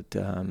waterfowling, but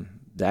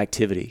the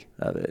activity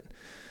of it.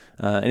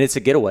 And it's a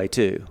getaway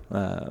too.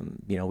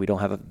 We don't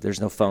have there's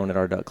no phone at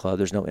our duck club.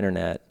 There's no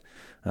internet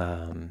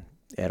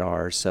at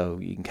ours, so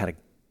you can kind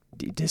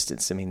of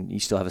distance. I mean, you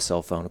still have a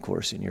cell phone, of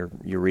course, and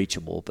you're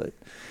reachable, but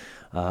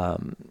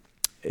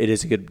it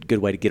is a good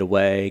way to get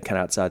away, kind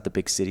of outside the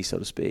big city, so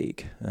to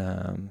speak.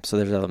 So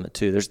there's an element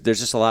too. There's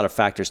just a lot of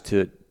factors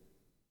to it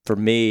for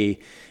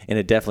me, and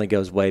it definitely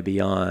goes way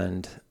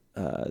beyond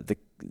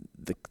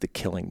the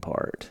killing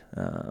part.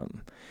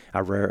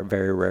 I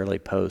very rarely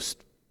post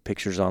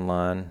pictures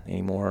online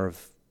anymore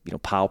of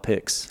pile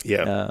pics.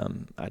 Yeah.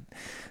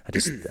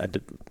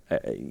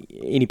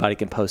 Anybody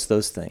can post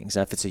those things.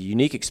 Now, if it's a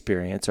unique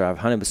experience, or I've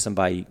hunted with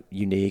somebody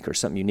unique, or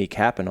something unique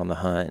happened on the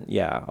hunt,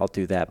 yeah, I'll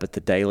do that. But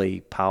the daily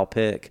pile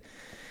pic,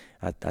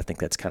 I think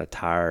that's kind of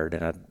tired,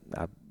 and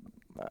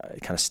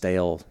kind of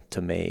stale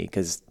to me,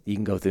 because you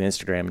can go through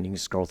Instagram and you can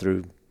scroll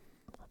through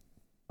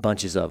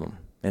bunches of them,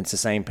 and it's the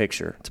same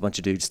picture. It's a bunch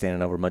of dudes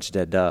standing over a bunch of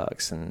dead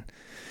ducks, and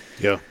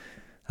Yeah.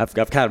 I've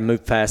kind of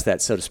moved past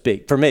that, so to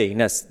speak. For me,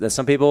 that's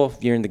some people.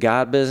 If you're in the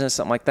guide business,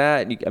 something like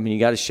that. You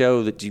got to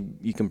show that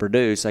you can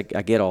produce. I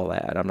get all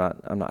that. I'm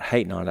not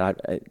hating on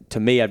it. To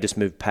me, I've just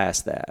moved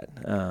past that.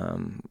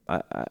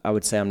 I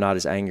would say I'm not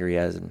as angry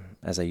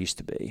as I used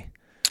to be.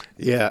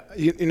 Yeah,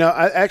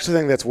 I actually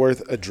think that's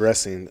worth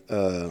addressing,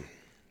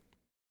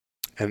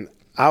 and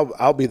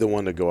I'll be the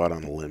one to go out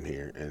on a limb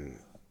here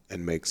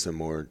and make some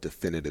more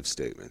definitive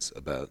statements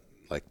about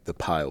like the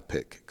pile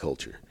pick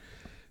culture.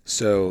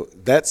 So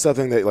that's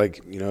something that,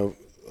 like, a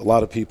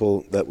lot of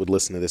people that would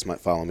listen to this might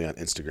follow me on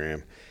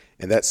Instagram,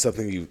 and that's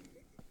something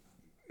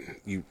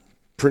you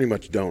pretty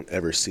much don't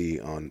ever see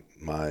on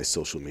my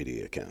social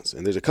media accounts.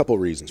 And there's a couple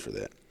reasons for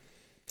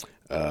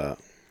that.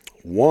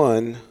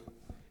 One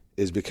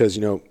is because,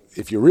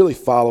 if you're really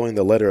following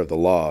the letter of the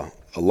law,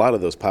 a lot of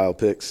those pile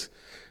picks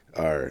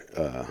are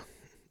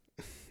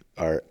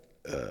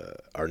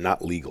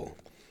not legal.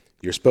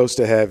 You're supposed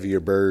to have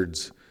your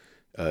birds.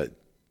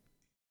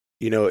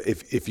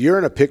 If you're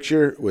in a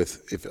picture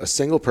if a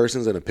single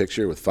person's in a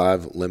picture with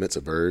 5 limits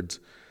of birds,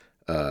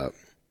 an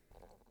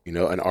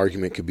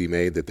argument could be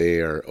made that they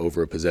are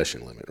over a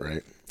possession limit,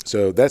 right?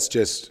 So that's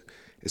just,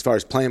 as far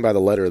as playing by the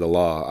letter of the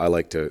law, I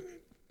like to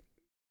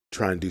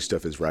try and do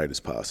stuff as right as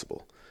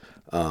possible.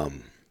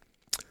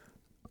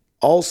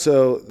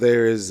 Also,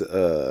 there is,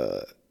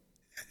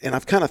 and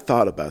I've kind of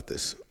thought about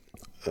this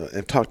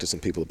and talked to some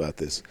people about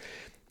this.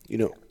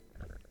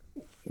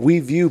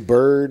 We view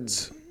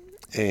birds,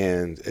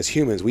 and as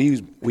humans,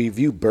 we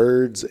view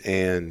birds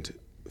and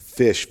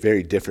fish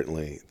very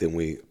differently than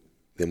we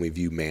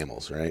view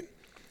mammals, right?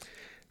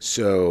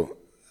 So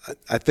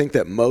I think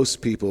that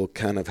most people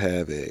kind of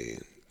have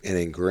an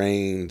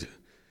ingrained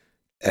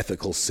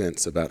ethical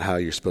sense about how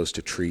you're supposed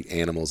to treat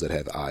animals that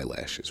have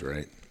eyelashes,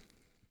 right?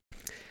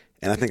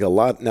 And I think a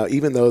lot now,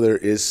 even though there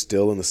is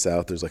still in the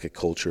South, there's like a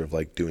culture of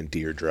like doing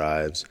deer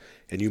drives,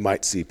 and you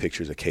might see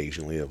pictures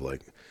occasionally of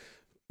like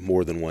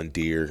more than one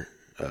deer,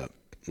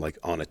 like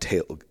on a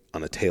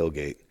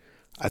tailgate.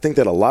 I think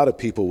that a lot of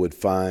people would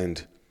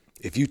find,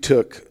 if you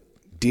took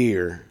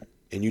deer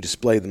and you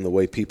displayed them the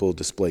way people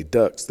display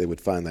ducks, they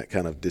would find that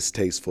kind of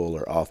distasteful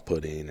or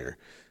off-putting or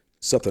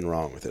something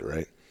wrong with it,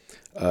 right?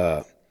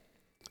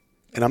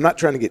 And I'm not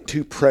trying to get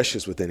too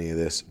precious with any of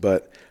this,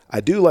 but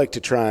I do like to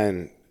try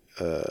and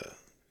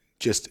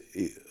just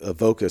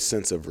evoke a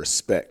sense of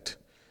respect,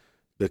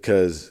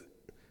 because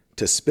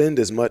to spend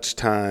as much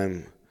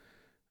time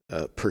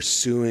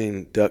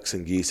pursuing ducks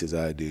and geese as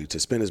I do, to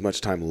spend as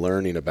much time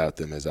learning about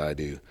them as I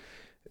do,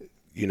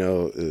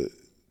 and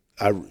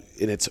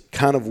it's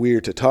kind of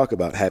weird to talk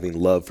about having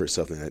love for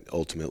something that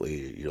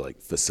ultimately you're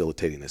like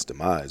facilitating its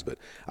demise, but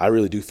I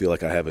really do feel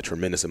like I have a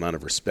tremendous amount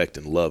of respect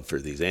and love for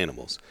these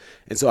animals.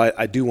 And so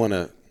I do want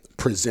to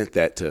present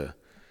that to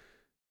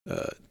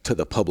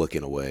the public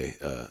in a way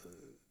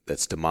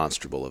that's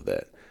demonstrable of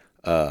that.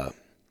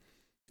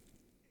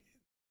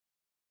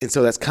 And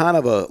so that's kind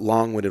of a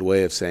long-winded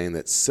way of saying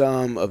that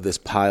some of this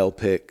pile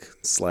pick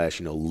 /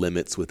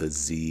 limits with a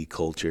Z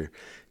culture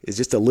is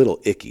just a little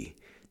icky.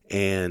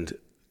 And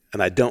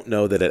I don't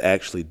know that it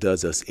actually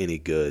does us any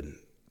good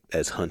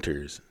as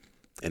hunters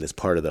and as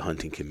part of the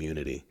hunting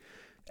community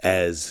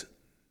as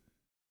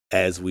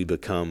we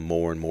become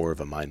more and more of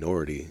a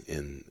minority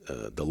in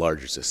the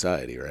larger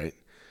society, right?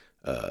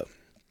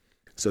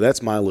 So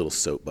that's my little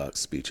soapbox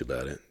speech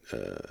about it.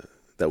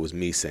 That was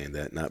me saying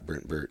that, not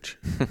Brent Birch.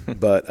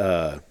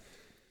 But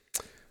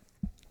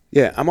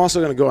yeah, I'm also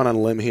going to go out on a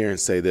limb here and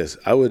say this.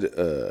 I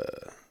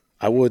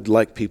would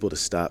like people to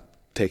stop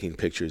taking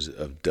pictures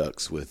of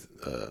ducks with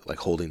like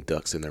holding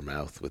ducks in their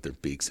mouth with their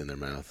beaks in their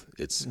mouth.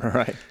 It's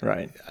right.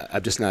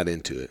 I'm just not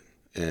into it.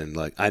 And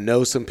like, I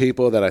know some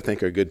people that I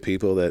think are good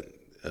people that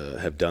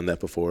have done that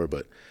before,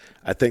 but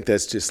I think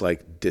that's just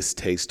like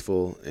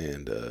distasteful,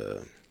 and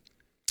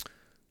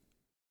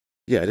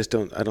yeah, I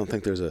don't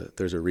think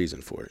there's a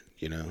reason for it,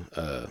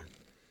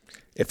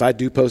 If I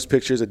do post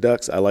pictures of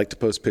ducks, I like to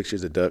post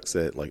pictures of ducks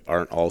that like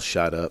aren't all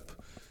shot up,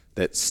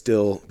 that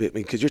still,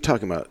 because you're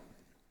talking about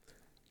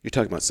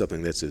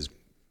something that's as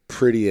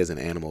pretty as an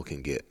animal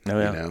can get.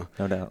 No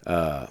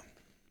doubt.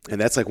 And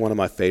that's like one of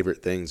my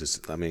favorite things is,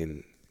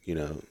 to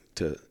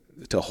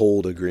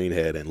hold a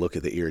greenhead and look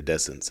at the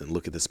iridescence and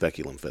look at the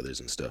speculum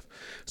feathers and stuff.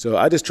 So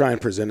I just try and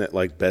present it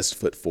like best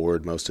foot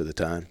forward most of the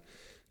time.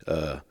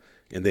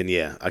 And then,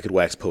 yeah, I could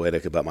wax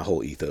poetic about my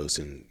whole ethos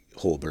and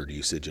whole bird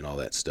usage and all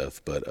that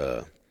stuff.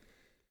 But,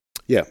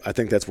 yeah, I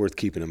think that's worth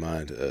keeping in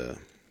mind,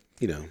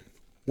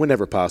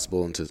 whenever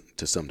possible, and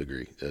to some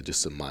degree,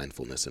 just some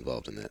mindfulness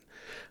involved in that.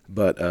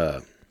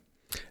 But,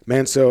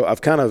 man, so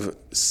I've kind of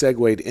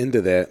segued into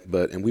that,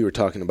 and we were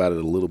talking about it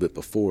a little bit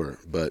before,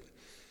 but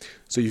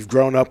so you've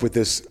grown up with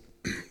this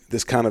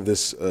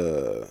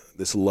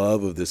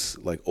love of this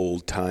like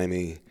old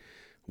timey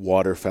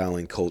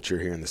waterfowling culture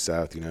here in the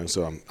South,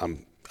 so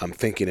I'm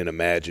thinking and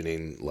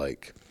imagining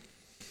like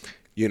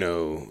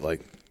the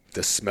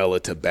smell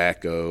of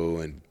tobacco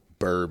and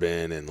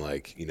bourbon and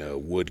like,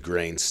 wood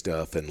grain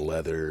stuff and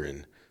leather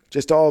and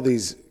just all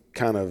these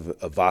kind of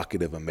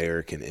evocative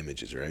American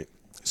images, right?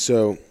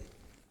 So,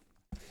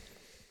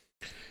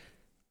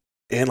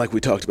 and like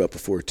we talked about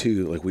before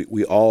too, like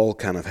we all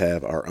kind of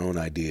have our own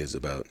ideas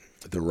about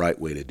the right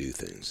way to do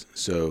things.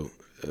 So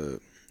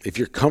if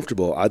you're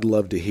comfortable, I'd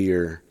love to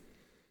hear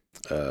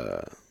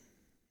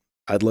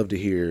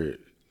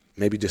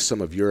maybe just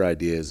some of your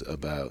ideas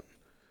about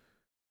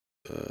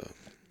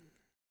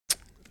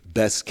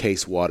best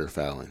case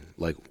waterfowling.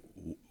 Like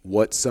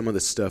what's some of the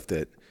stuff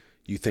that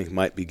you think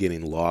might be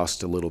getting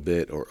lost a little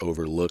bit or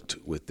overlooked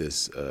with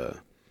this,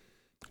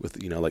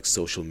 with, like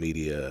social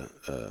media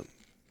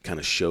kind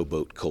of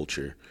showboat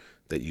culture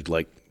that you'd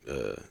like,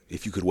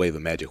 if you could wave a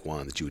magic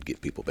wand, that you would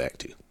get people back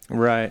to?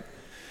 Right.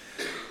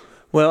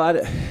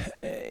 Well,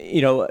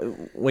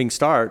 we can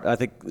start. I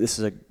think this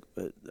is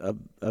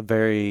a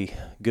very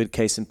good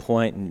case in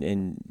point,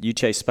 and you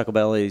chase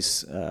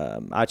specklebellies.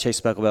 I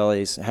chase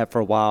specklebellies. Have for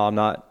a while. I'm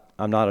not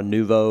a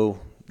nouveau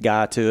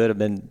guy to it. I've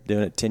been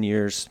doing it 10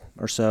 years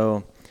or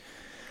so.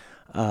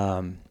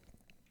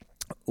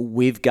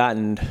 We've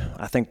gotten,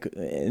 I think,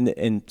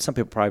 and some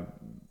people probably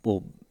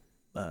will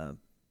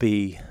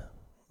be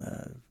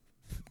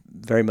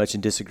very much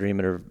in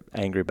disagreement or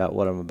angry about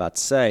what I'm about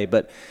to say,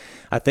 but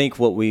I think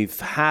what has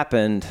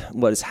happened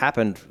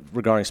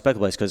regarding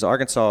specklebellies, because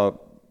Arkansas,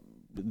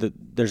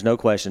 there's no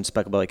question,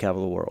 specklebelly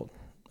capital of the world.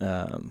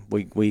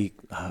 We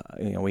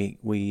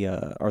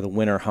are the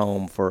winter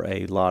home for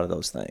a lot of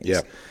those things.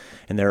 Yeah.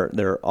 And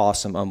they're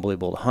awesome,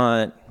 unbelievable to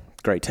hunt.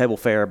 Great table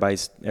fare.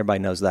 Everybody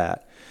knows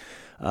that.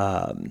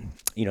 In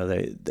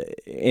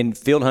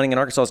field hunting in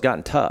Arkansas has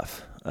gotten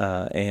tough,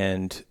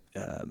 and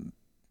the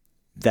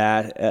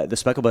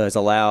specklebelly has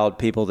allowed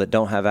people that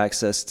don't have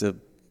access to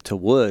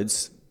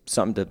woods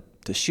something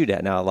to shoot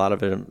at. Now, a lot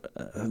of it,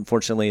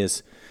 unfortunately,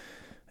 is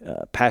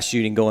pass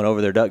shooting, going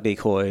over their duck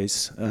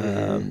decoys,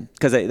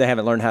 because they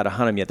haven't learned how to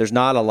hunt them yet. There's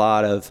not a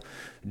lot of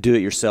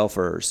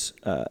do-it-yourselfers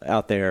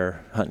out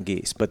there hunting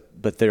geese,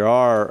 but there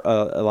are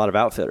a lot of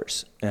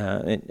outfitters,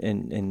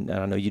 and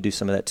I know you do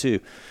some of that too,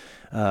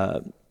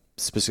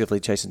 specifically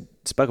chasing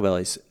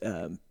specklebellies.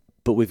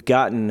 But we've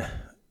gotten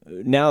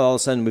now all of a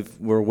sudden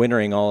we're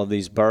wintering all of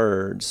these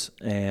birds,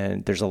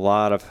 and there's a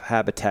lot of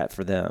habitat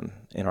for them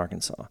in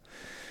Arkansas.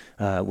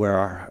 Where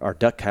our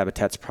duck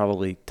habitat's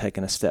probably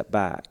taken a step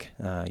back.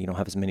 You don't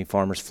have as many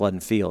farmers flooding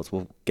fields.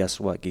 Well, guess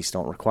what? Geese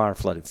don't require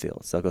flooded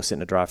fields. They'll go sit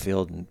in a dry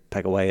field and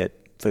peck away at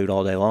food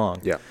all day long.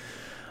 Yeah.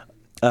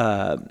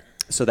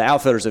 So the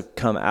outfitters have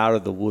come out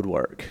of the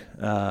woodwork,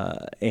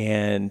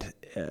 and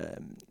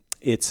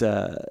it's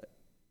a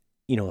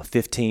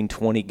 15,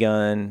 20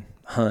 gun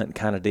hunt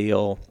kind of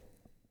deal.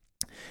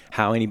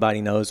 How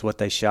anybody knows what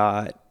they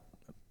shot,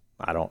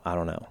 I don't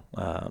know.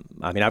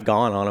 I've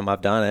gone on them.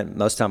 I've done it.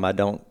 Most of the time I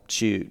don't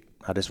shoot.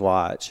 I just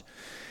watch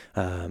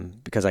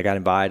because I got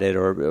invited,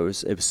 or it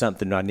was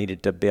something I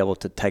needed to be able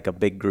to take a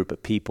big group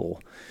of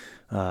people.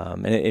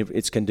 And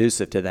it's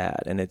conducive to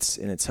that, and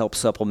it's helped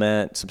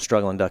supplement some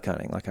struggling duck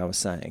hunting, like I was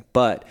saying.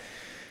 But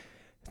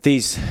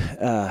these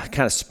kind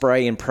of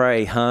spray and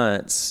pray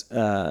hunts,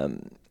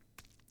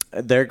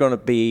 they're going to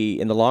be,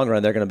 in the long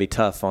run, they're going to be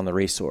tough on the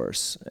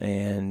resource.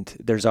 And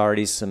there's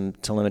already some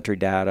telemetry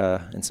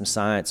data and some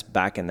science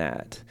backing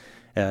that.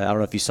 I don't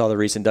know if you saw the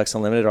recent Ducks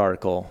Unlimited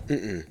article.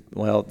 Mm-mm.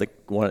 Well,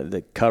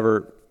 the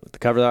cover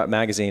of that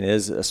magazine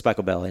is a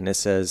specklebelly, and it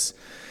says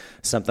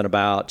something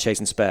about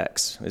chasing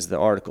specks is the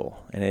article.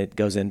 And it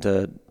goes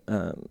into,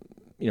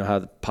 how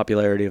the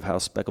popularity of how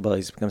specklebellies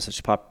has become such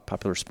a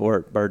popular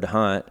bird to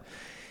hunt.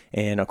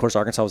 And, of course,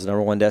 Arkansas was the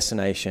number one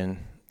destination.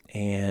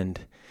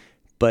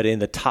 But in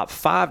the top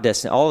 5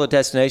 all the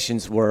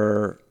destinations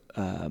were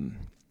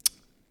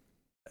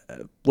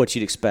what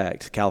you'd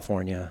expect: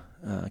 California,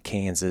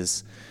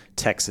 Kansas,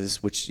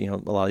 Texas, which a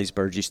lot of these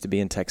birds used to be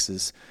in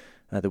Texas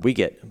that we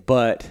get.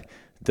 But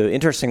the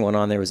interesting one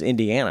on there was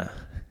Indiana.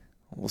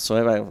 Well, so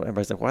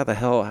everybody's like, why the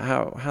hell?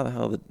 How the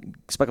hell the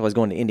specklebelly is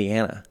going to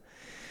Indiana?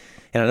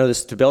 And I know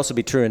this to also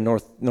be true in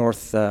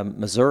North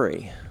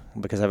Missouri,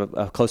 because I have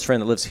a close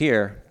friend that lives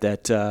here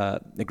that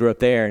they grew up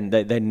there, and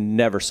they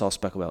never saw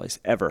specklebellies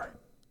ever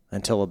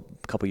until a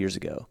couple years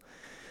ago.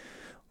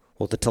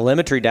 Well, the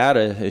telemetry data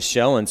is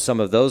showing some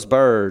of those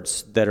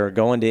birds that are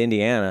going to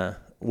Indiana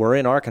were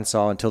in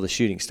Arkansas until the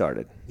shooting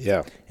started.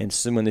 Yeah. And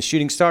so when the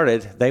shooting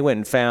started, they went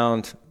and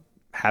found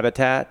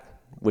habitat,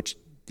 which,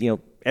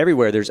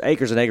 everywhere there's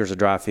acres and acres of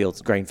dry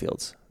fields, grain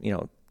fields.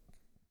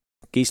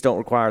 Geese don't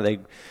require, they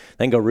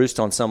can go roost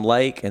on some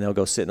lake, and they'll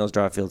go sit in those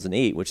dry fields and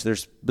eat, which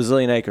there's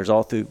bazillion acres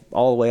all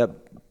the way up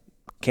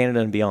Canada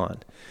and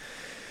beyond.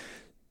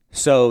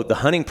 So the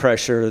hunting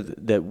pressure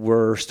that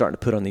we're starting to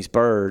put on these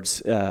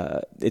birds,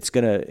 it's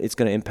gonna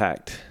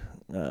impact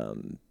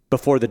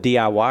before the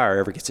DIYer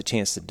ever gets a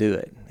chance to do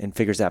it and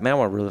figures out, man,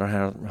 I really don't know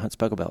how to hunt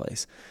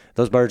specklebellies.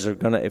 Those birds are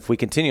gonna, if we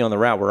continue on the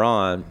route we're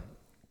on,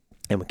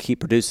 and we keep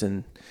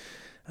producing,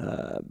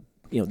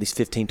 these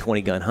 15,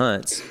 20 gun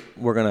hunts,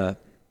 we're gonna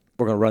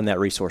run that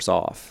resource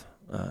off.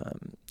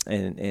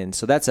 And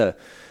so that's a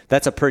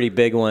pretty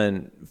big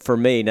one for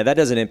me. Now that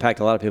doesn't impact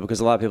a lot of people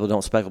because a lot of people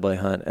don't speckle belly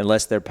hunt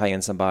unless they're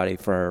paying somebody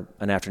for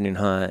an afternoon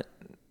hunt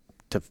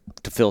to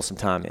fill some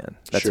time in.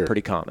 That's Sure.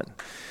 pretty common.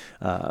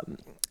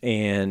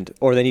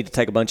 Or they need to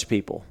take a bunch of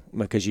people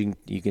because you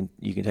can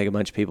take a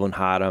bunch of people and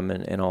hide them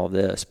and all of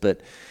this.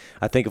 But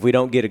I think if we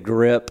don't get a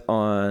grip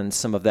on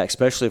some of that,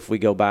 especially if we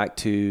go back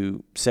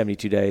to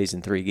 72 days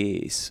and 3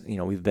 geese,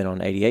 we've been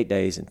on 88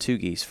 days and 2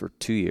 geese for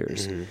 2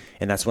 years. Mm-hmm.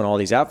 And that's when all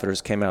these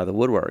outfitters came out of the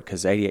woodwork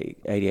because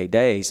 88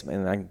 days,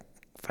 and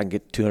if I can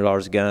get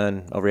 $200 a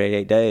gun over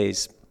 88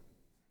 days,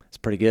 it's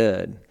pretty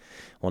good.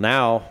 Well,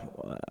 now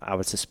I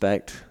would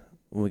suspect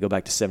when we go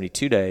back to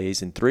 72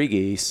 days and 3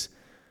 geese,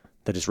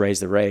 they just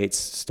raise the rates,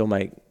 still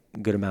make a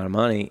good amount of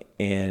money,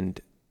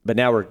 but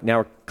now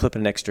we're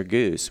clipping an extra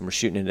goose and we're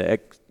shooting into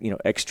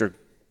extra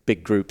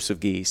big groups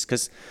of geese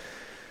because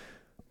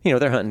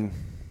they're hunting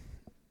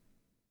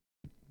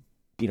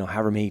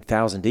however many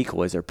thousand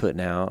decoys they're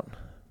putting out.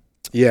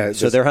 Yeah,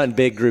 so they're hunting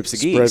big groups of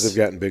geese. Spreads have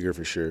gotten bigger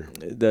for sure.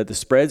 The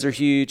spreads are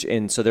huge,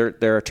 and so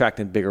they're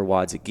attracting bigger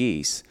wads of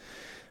geese.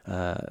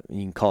 You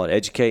can call it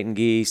educating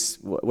geese,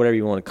 whatever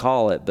you want to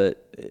call it,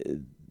 but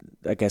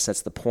I guess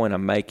that's the point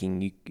I'm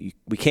making.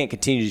 We can't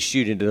continue to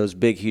shoot into those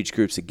big, huge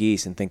groups of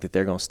geese and think that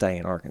they're going to stay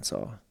in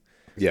Arkansas.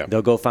 Yeah,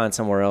 they'll go find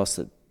somewhere else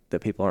that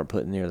people aren't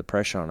putting near the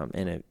pressure on them.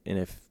 And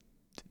if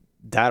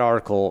that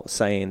article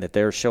saying that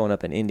they're showing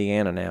up in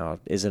Indiana now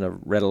isn't a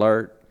red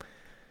alert,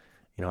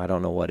 I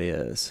don't know what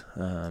is.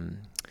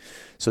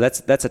 So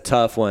that's a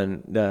tough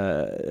one.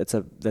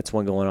 That's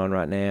one going on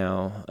right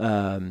now.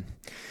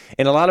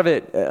 And a lot of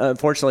it,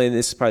 unfortunately, and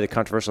this is probably the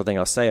controversial thing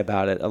I'll say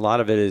about it. A lot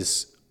of it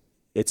is.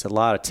 It's a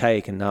lot of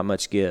take and not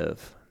much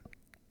give.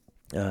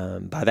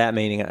 By that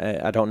meaning,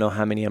 I don't know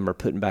how many of them are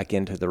putting back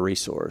into the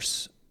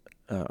resource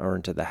or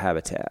into the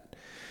habitat.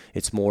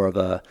 It's more of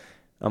I'm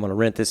going to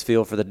rent this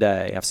field for the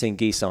day. I've seen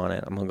geese on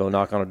it. I'm going to go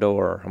knock on a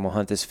door. I'm going to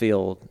hunt this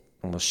field.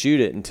 I'm going to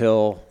shoot it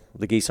until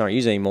the geese aren't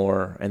used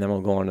anymore, and then I'm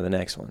going to go on to the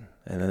next one,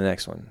 and the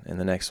next one, and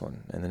the next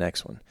one, and the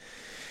next one.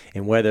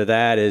 And whether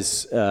that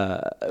is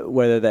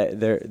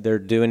they're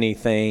doing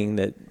anything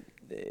that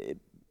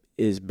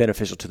is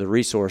beneficial to the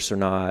resource or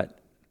not,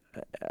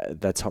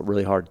 that's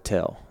really hard to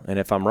tell. And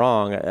if I'm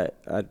wrong,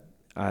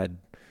 I'd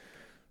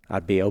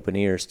be open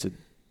ears to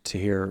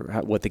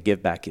hear what the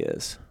give back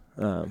is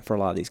for a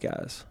lot of these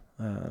guys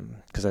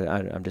because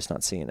I'm just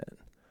not seeing it.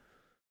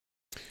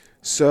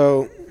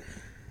 So,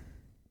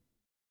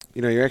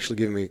 you're actually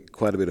giving me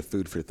quite a bit of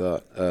food for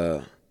thought.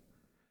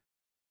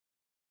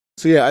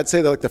 So yeah, I'd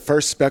say that the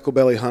first speckle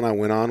belly hunt I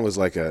went on was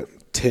like a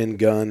 10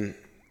 gun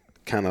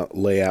kind of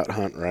layout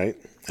hunt, right?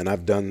 And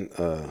I've done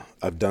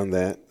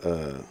that.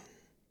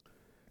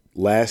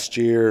 Last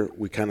year,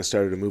 we kind of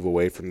started to move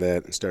away from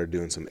that and started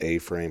doing some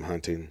A-frame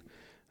hunting,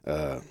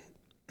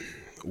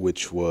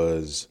 which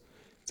it's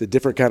a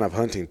different kind of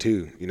hunting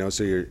too,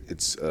 So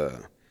it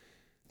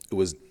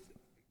was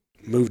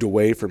moved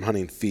away from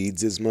hunting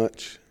feeds as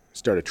much,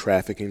 started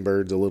trafficking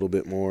birds a little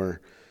bit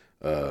more,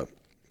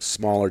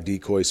 smaller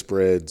decoy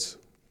spreads,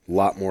 a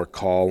lot more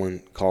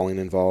calling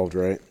involved,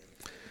 right?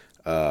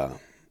 And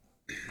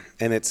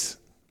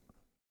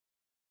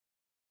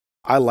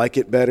I like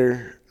it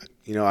better.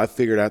 I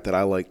figured out that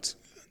I liked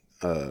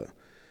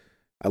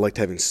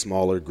having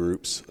smaller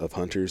groups of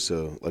hunters.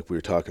 So like we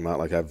were talking about,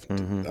 like I've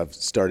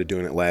started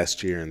doing it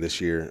last year, and this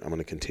year I'm going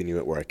to continue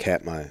it where I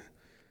cap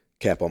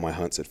all my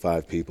hunts at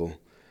 5 people.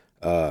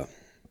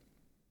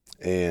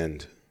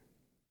 And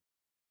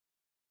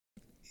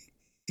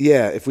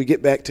yeah, if we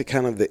get back to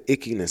kind of the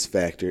ickiness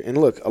factor, and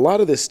look, a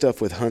lot of this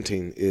stuff with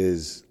hunting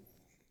is,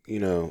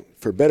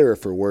 for better or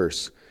for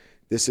worse,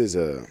 it's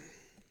a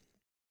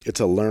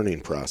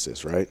learning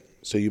process, right?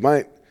 So you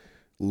might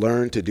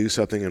learn to do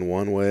something in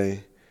one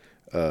way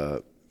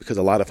because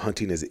a lot of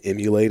hunting is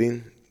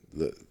emulating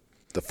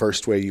the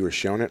first way you were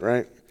shown it,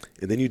 right?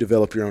 And then you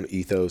develop your own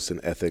ethos and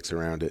ethics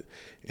around it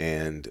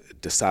and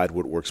decide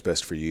what works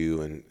best for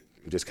you and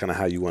just kind of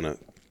how you want to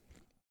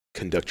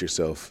conduct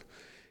yourself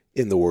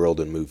in the world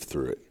and move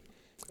through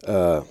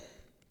it.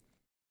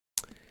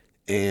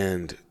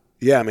 And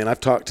yeah,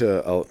 I've talked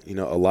to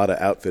a lot of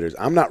outfitters.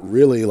 I'm not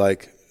really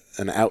like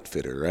an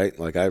outfitter, right?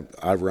 Like I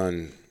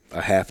run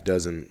a half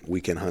dozen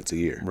weekend hunts a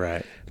year.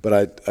 Right.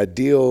 But I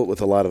deal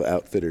with a lot of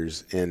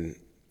outfitters, and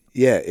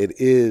yeah, it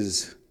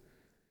is.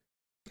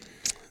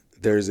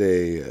 There's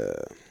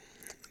a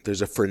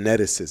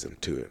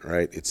freneticism to it,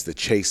 right? It's the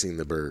chasing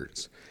the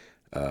birds.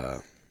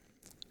 I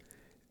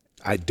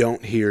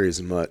don't hear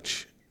as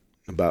much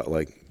about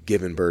like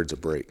giving birds a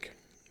break,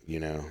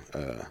 and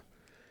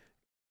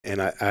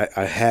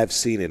I have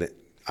seen it.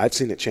 I've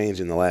seen it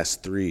change in the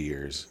last 3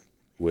 years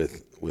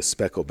with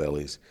speckle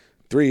bellies.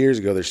 3 years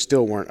ago, there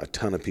still weren't a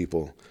ton of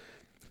people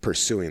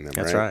pursuing them.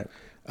 That's right.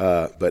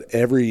 But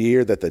every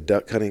year that the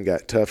duck hunting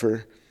got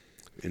tougher,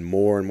 and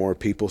more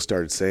people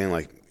started saying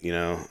like,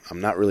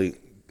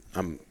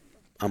 I'm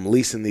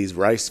leasing these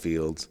rice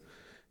fields,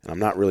 and I'm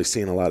not really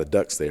seeing a lot of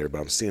ducks there,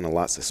 but I'm seeing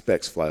lots of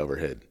specks fly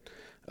overhead.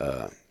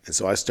 And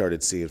so I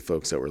started seeing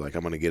folks that were like,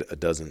 I'm going to get a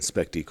dozen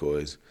speck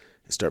decoys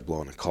start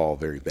blowing a call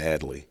very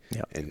badly.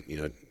 Yeah. And,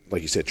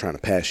 like you said, trying to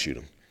pass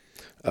shoot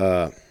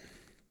them.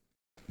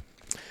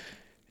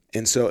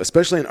 And so,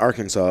 especially in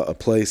Arkansas, a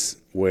place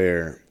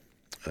where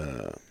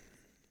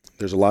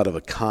there's a lot of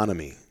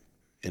economy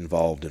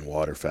involved in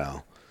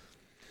waterfowl,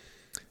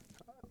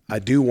 I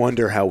do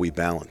wonder how we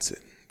balance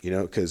it,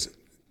 because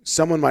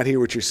someone might hear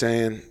what you're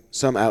saying,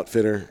 some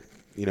outfitter,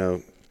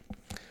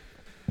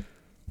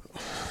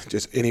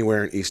 just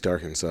anywhere in East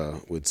Arkansas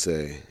would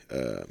say,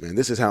 man,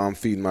 this is how I'm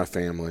feeding my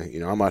family.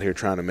 I'm out here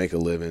trying to make a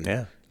living.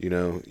 Yeah.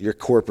 You're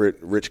corporate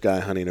rich guy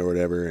hunting or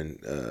whatever,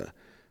 and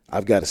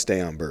I've got to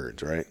stay on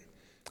birds, right?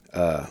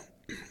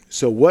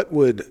 So what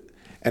would,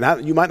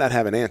 and you might not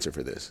have an answer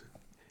for this,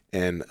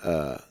 and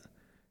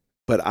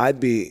but I'd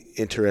be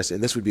interested,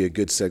 and this would be a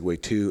good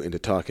segue too into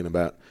talking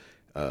about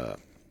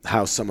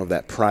how some of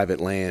that private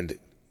land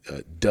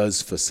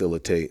does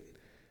facilitate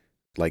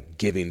like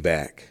giving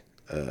back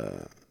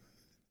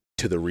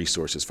to the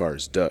resource as far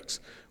as ducks.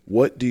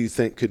 What do you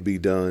think could be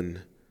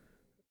done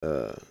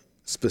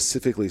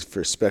specifically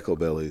for speckled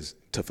bellies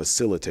to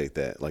facilitate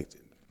that, like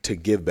to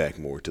give back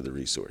more to the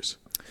resource?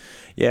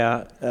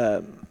 Yeah,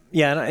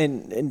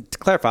 and to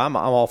clarify, I'm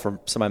all for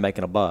somebody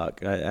making a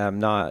buck. I'm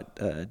not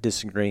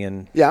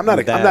disagreeing. Yeah, I'm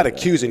not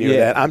accusing you of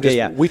that. I'm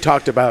just we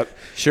talked about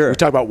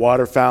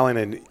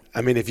waterfowling, and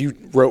I mean if you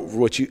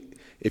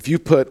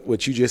put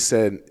what you just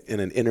said in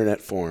an internet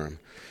forum,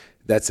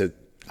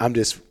 I'm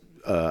just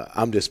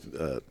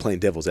playing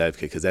devil's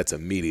advocate because that's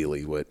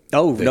immediately what.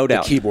 No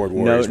doubt. The keyboard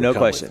warriors. No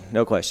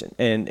question.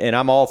 And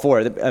I'm all for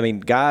it. I mean,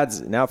 guides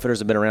and outfitters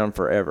have been around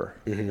forever.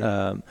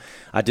 Mm-hmm.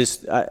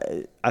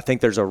 I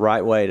think there's a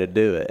right way to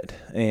do it,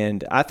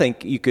 and I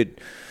think you could.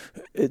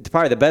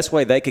 Probably the best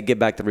way they could get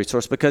back the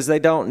resource, because they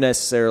don't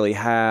necessarily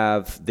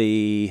have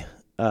the.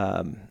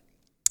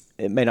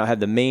 It may not have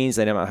the means.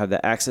 They may not have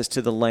the access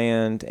to the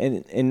land,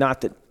 and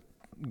not that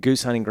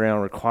goose hunting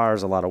ground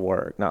requires a lot of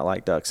work, not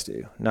like ducks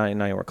do, not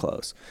anywhere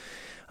close.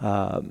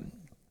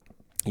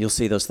 You'll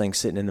see those things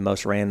sitting in the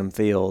most random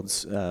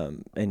fields,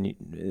 and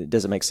it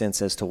doesn't make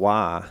sense as to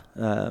why.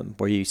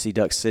 Where you see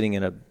ducks sitting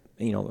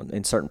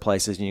in certain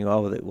places, and you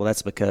go, well,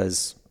 that's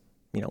because,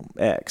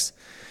 X.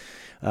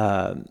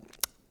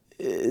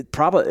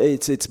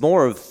 It's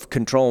more of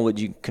controlling what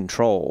you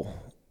control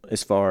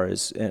as far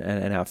as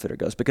an outfitter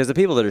goes, because the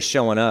people that are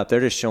showing up,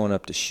 they're just showing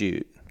up to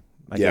shoot.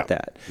 I get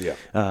that. Yeah.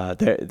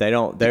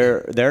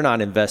 They're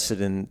not invested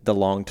in the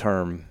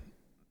long-term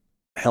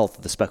health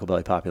of the speckled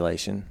belly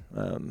population.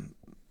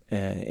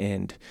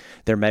 And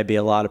there may be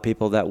a lot of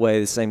people that way,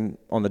 the same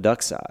on the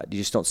duck side. You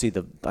just don't see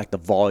the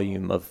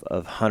volume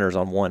of hunters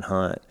on one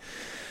hunt.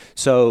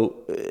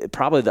 So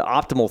probably the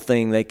optimal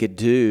thing they could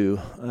do,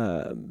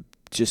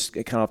 just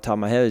kind of off the top of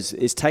my head,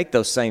 is take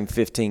those same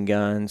 15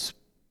 guns,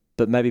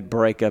 but maybe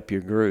break up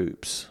your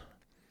groups.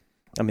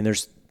 I mean,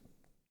 there's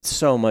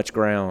so much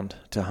ground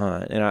to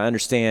hunt, and I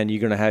understand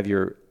you're going to have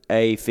your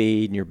A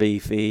feed and your B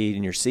feed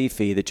and your C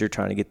feed that you're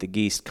trying to get the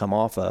geese to come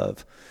off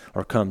of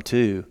or come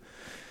to.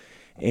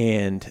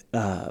 And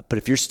but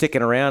if you're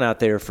sticking around out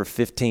there for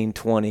 15,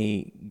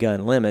 20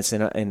 gun limits,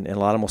 and a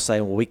lot of them will say,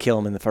 well, we kill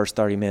them in the first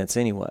 30 minutes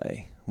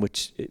anyway,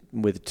 which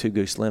with a 2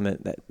 goose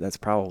limit, that's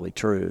probably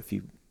true. If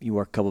you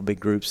work a couple of big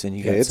groups and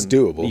it's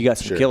doable. You got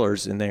some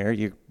killers in there,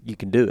 you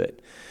can do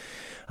it.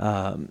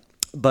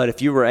 But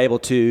if you were able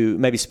to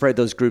maybe spread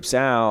those groups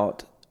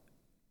out,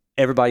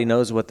 everybody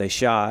knows what they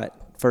shot.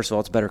 First of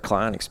all, it's a better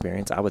client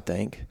experience, I would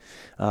think.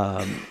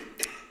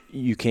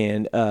 You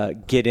can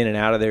get in and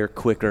out of there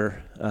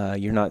quicker.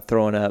 You're not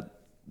throwing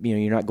up,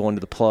 you're not going to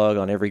the plug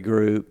on every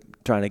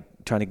group, trying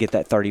to get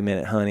that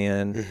 30-minute hunt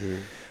in.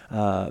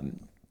 Mm-hmm.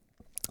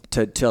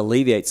 To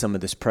alleviate some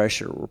of this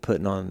pressure we're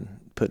putting on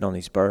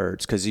these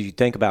birds, because you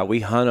think about it, we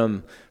hunt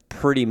them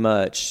pretty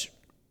much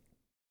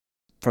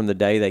from the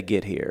day they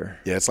get here.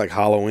 Yeah, it's like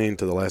Halloween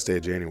to the last day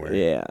of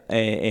January. Yeah,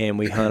 and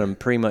we hunt them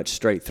pretty much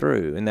straight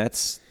through, and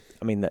that's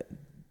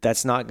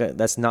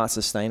not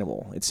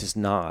sustainable. It's just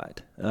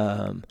not.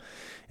 And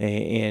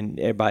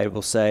everybody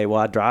will say, well,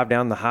 I drive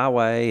down the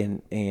highway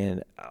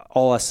and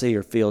all I see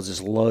are fields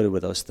just loaded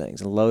with those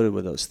things.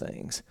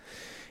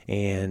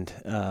 And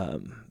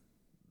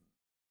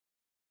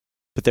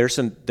but there's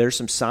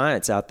some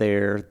science out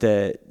there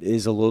that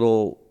is a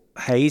little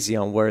hazy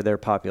on where their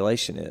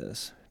population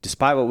is.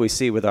 Despite what we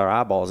see with our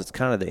eyeballs, it's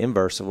kind of the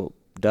inverse of what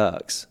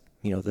ducks.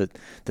 The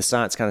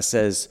science kind of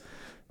says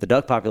the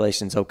duck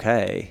population's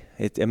okay.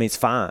 It's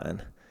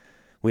fine.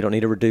 We don't need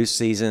to reduce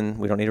season.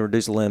 We don't need to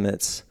reduce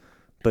limits.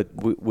 But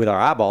with our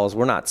eyeballs,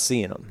 we're not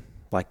seeing them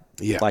like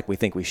we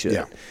think we should.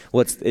 Yeah.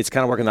 Well, it's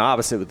kind of working the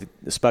opposite with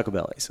the speckled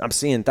bellies. I'm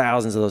seeing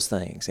thousands of those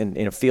things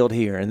in a field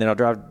here, and then I'll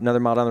drive another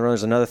mile down the road.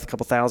 There's another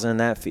couple thousand in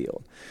that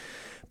field.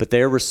 But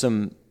there were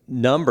some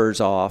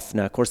numbers off.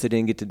 Now, of course, they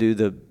didn't get to do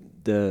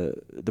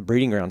the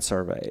breeding ground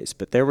surveys,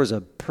 but there was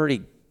a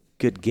pretty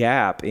good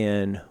gap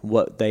in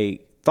what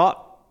they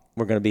thought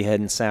were going to be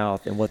heading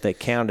south and what they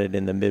counted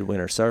in the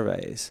midwinter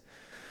surveys.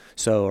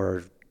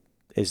 So,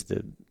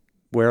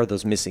 where are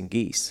those missing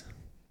geese?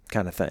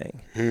 kind of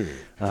thing.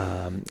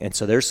 And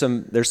so there's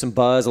some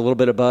buzz, a little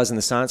bit of buzz in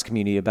the science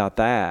community about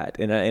that.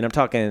 And I'm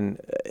talking,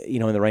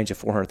 in the range of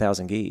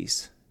 400,000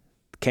 geese.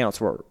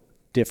 Counts were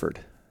differed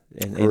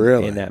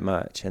in that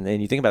much. And then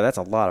you think about it, that's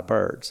a lot of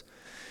birds.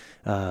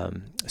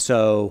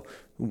 So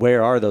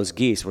where are those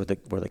geese? Were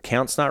the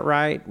counts not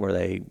right? Were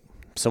they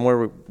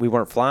somewhere we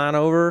weren't flying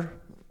over?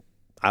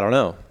 I don't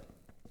know.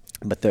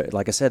 But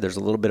like I said, there's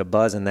a little bit of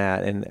buzz in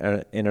that.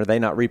 And are they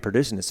not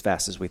reproducing as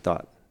fast as we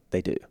thought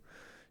they do?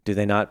 Do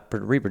they not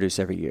reproduce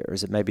every year?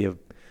 Is it maybe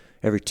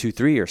every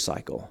 2-3 year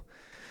cycle?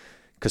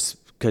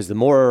 Because the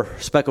more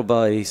speckled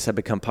bellies have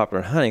become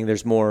popular in hunting,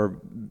 there's more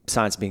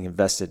science being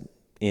invested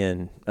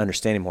in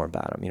understanding more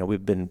about them.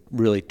 We've been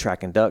really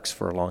tracking ducks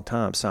for a long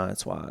time,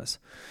 science-wise.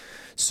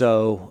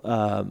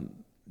 So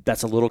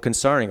that's a little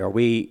concerning. Are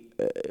we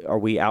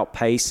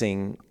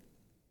outpacing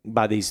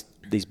by these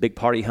big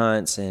party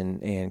hunts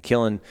and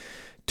killing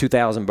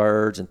 2,000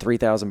 birds and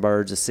 3,000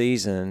 birds a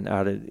season?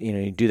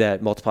 You do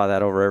that, multiply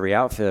that over every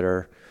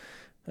outfitter.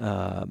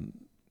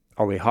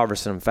 Are we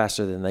harvesting them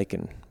faster than they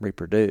can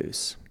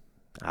reproduce?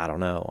 I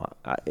don't know.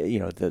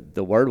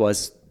 The word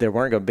was there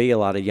weren't going to be a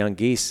lot of young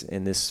geese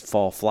in this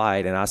fall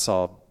flight, and I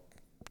saw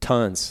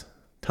tons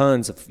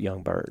of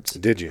young birds.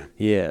 Did you?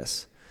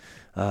 Yes,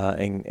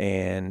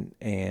 and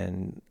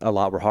a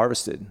lot were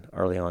harvested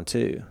early on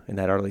too in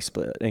that early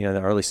split. In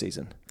the early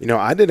season.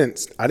 I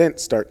didn't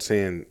start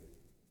seeing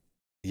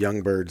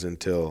young birds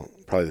until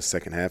probably the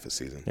second half of the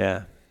season.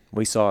 Yeah,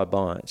 we saw a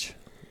bunch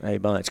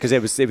because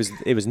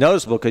it was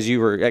noticeable because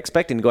you were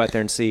expecting to go out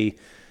there and see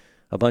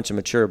a bunch of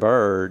mature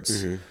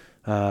birds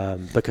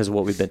because of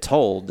what we've been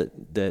told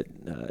that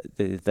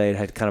they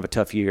had kind of a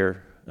tough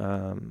year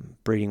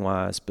breeding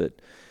wise, but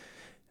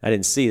I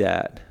didn't see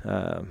that.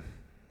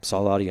 Saw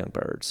a lot of young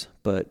birds,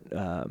 but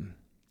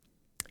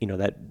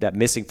that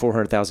missing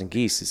 400,000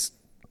 geese is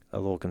a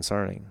little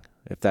concerning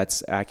if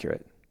that's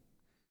accurate.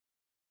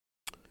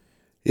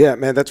 Yeah,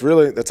 man, that's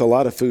a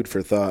lot of food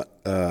for thought.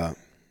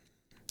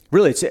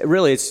 Really,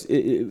 it's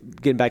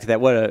getting back to that.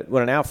 What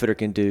an outfitter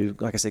can do,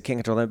 like I said, can't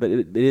control that, but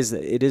it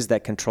is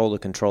that control the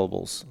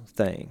controllables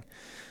thing.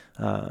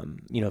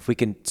 If we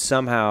can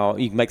somehow,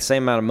 you can make the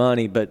same amount of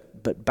money,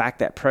 but back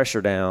that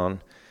pressure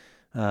down.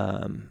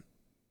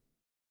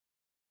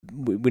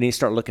 We need to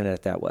start looking at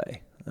it that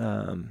way.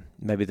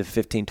 Maybe the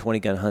 15, 20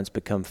 gun hunts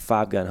become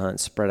 5 gun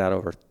hunts spread out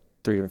over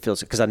 3 different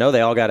fields, because I know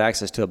they all got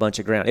access to a bunch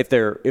of ground if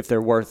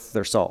they're worth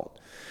their salt.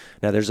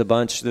 Now there's a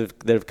bunch that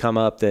have come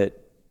up that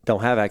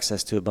don't have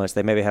access to a bunch.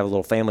 They maybe have a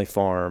little family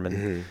farm,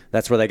 and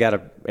that's where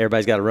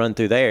everybody's got to run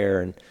through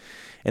there,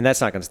 and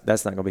that's not going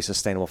to be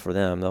sustainable for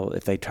them.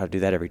 If they try to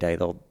do that every day,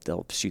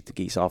 they'll shoot the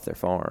geese off their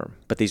farm.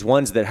 But these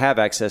ones that have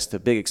access to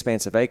big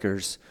expansive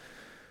acres,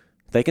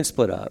 they can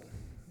split up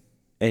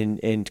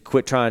and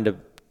quit trying to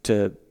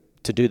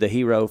do the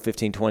hero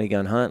 15, 20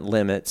 gun hunt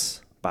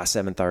limits by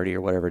 7:30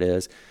 or whatever it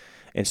is,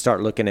 and start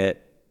looking at,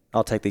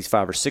 I'll take these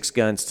 5 or 6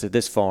 guns to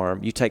this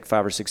farm. You take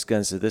 5 or 6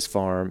 guns to this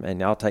farm,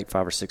 and I'll take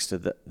 5 or 6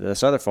 to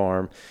this other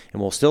farm,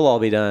 and we'll still all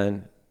be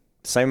done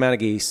the same amount of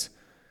geese,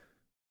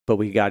 but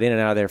we got in and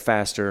out of there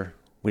faster.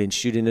 We didn't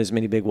shoot into as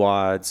many big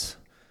wads,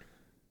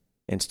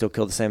 and still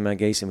killed the same amount of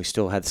geese, and we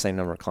still had the same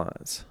number of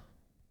clients.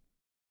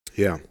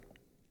 Yeah.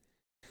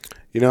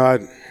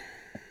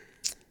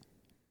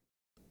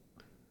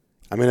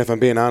 I mean, if I'm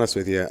being honest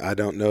with you, I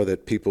don't know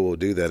that people will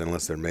do that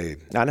unless they're made.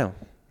 I know.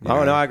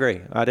 Oh, no, I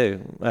agree. I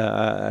do.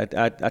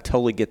 I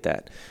totally get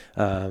that.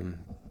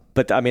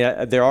 But I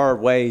mean, there are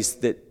ways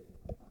that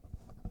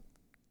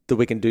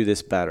we can do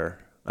this better,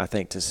 I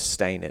think, to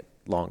sustain it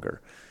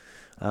longer.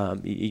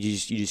 You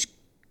just,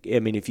 I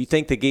mean, if you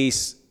think the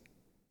geese,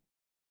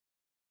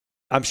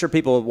 I'm sure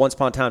people once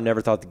upon a time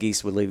never thought the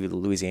geese would leave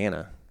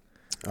Louisiana.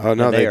 Oh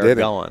no, they didn't.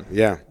 Gone.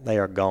 Yeah, they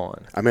are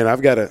gone. I mean,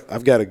 I've got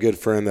a good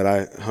friend that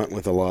I hunt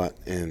with a lot,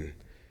 and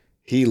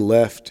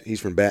he's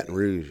from Baton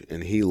Rouge,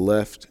 and he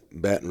left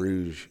Baton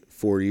Rouge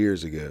 4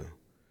 years ago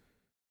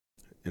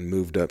and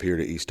moved up here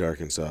to East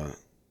Arkansas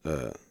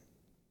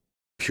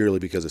purely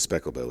because of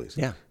speckled bellies.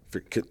 Yeah.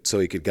 So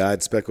he could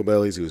guide speckled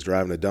bellies. He was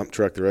driving a dump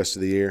truck the rest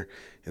of the year,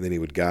 and then he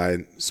would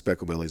guide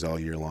speckled bellies all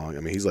year long.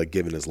 I mean, he's like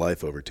giving his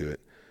life over to it.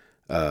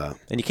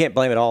 And you can't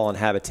blame it all on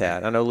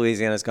habitat. I know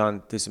Louisiana's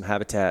gone through some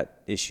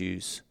habitat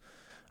issues,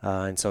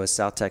 and so is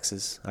South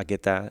Texas. I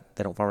get that.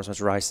 They don't farm as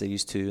much rice they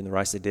used to, and the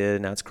rice they did,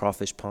 and now it's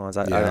crawfish ponds.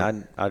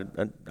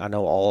 I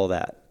know all of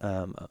that,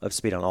 up to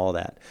speed on all of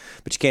that.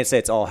 But you can't say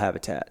it's all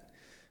habitat.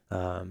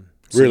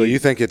 Really, you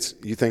think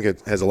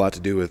it has a lot to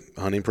do with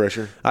hunting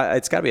pressure?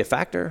 It's got to be a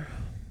factor.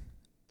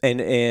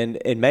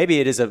 And maybe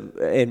it is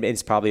and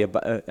it's probably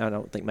I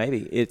don't think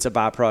maybe it's a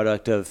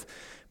byproduct of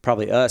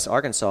probably us,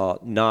 Arkansas,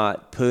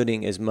 not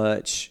putting as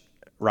much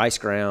rice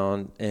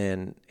ground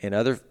and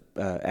other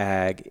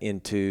ag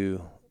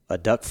into a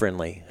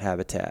duck-friendly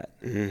habitat,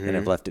 and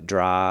have left it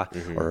dry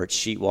or it's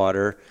sheet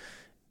water,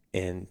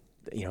 and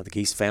the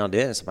geese found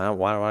it. So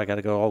why do I got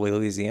to go all the way to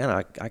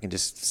Louisiana? I can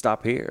just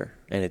stop here,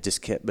 and it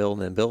just kept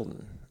building and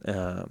building.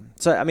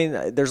 So I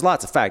mean, there's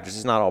lots of factors.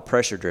 It's not all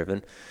pressure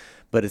driven,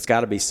 but it's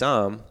got to be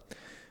some.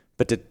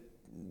 But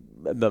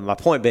but my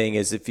point being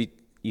is if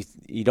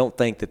you don't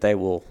think that they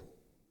will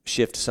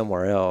shift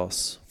somewhere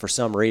else for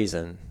some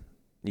reason,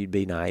 you'd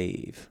be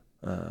naive.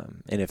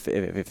 And if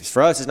it's,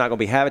 for us, it's not going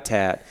to be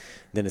habitat,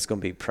 then it's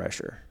going to be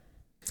pressure.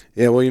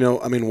 Yeah,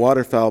 well, I mean,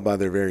 waterfowl by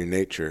their very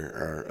nature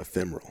are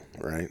ephemeral,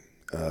 right?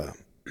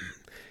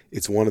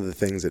 It's one of the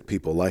things that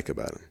people like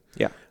about them.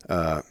 Yeah.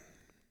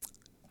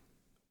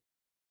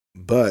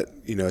 But,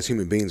 as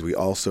human beings, we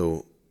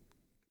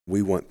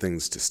want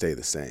things to stay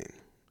the same.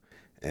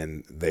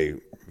 And they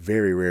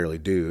very rarely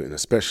do, and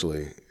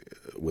especially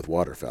with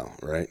waterfowl,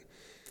 right?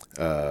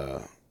 I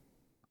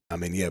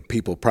mean, yeah,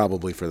 people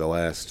probably for the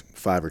last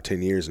 5 or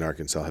 10 years in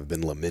Arkansas have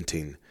been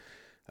lamenting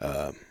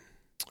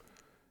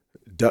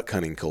duck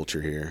hunting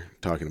culture here,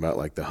 talking about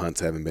like the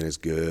hunts haven't been as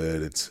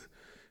good.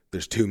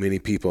 There's too many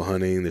people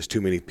hunting. There's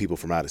too many people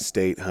from out of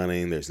state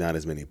hunting. There's not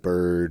as many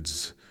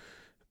birds.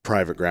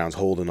 Private grounds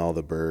holding all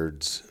the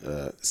birds.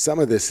 Some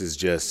of this is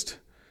just.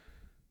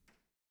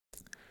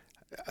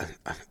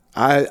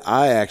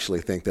 I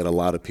actually think that a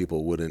lot of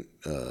people wouldn't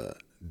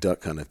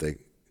duck hunt if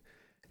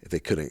they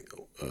couldn't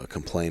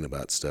complain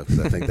about stuff,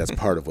 because I think that's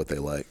part of what they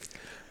like.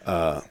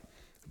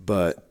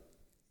 But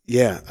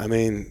yeah, I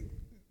mean,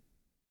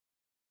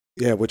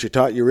 yeah, what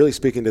you're really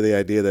speaking to the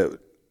idea that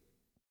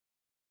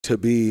to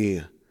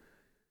be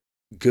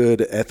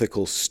good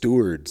ethical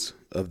stewards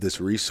of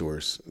this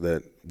resource,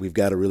 that we've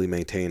got to really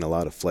maintain a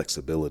lot of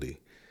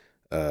flexibility.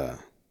 So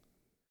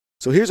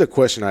here's a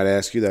question I'd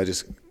ask you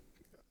that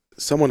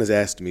someone has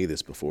asked me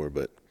this before,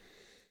 but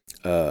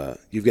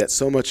you've got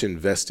so much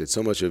invested,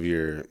 so much of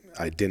your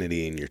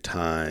identity and your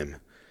time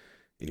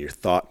and your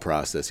thought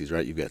processes,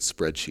 right? You've got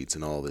spreadsheets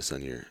and all this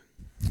on your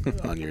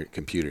on your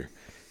computer.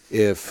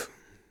 If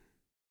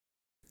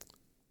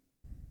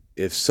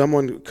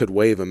someone could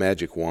wave a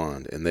magic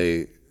wand and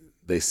they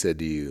said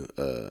to you,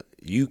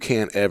 you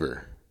can't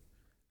ever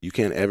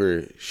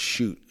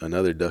shoot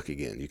another duck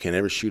again. You can't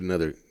ever shoot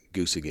another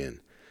goose again.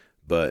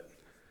 But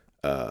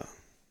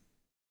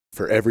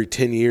for every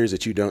 10 years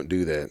that you don't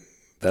do that,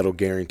 that'll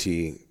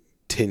guarantee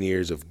 10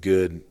 years of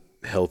good,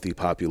 healthy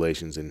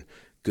populations and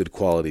good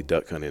quality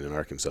duck hunting in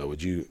Arkansas.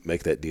 Would you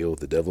make that deal with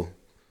the devil?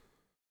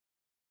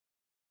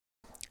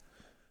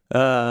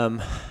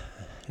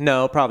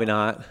 No, probably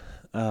not.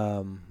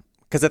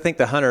 Because I think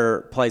the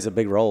hunter plays a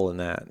big role in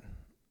that.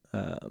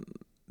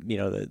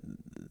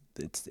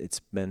 It's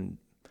been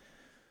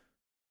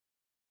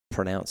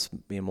pronounced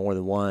more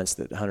than once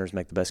that hunters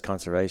make the best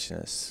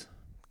conservationists,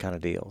 kind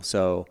of deal.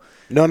 So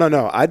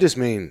no. I just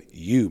mean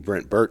you,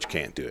 Brent Birch,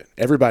 can't do it.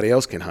 Everybody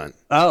else can hunt.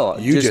 Oh,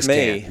 you just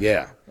me? Can't.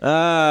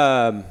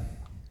 Yeah.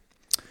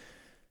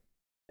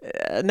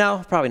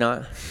 No, probably not.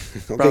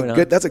 Okay, probably not.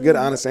 Good. That's a good,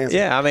 honest answer.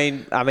 Yeah,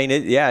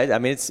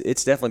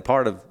 it's definitely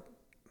part of,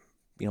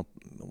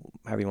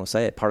 however you want to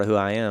say it, part of who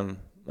I am,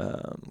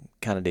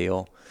 kind of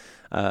deal.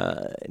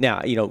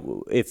 Now,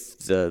 if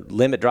the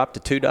limit dropped to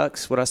 2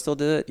 ducks, would I still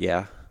do it?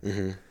 Yeah.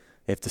 Mm-hmm.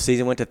 If the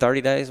season went to 30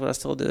 days, would I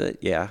still do it?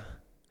 Yeah.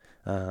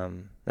 Now,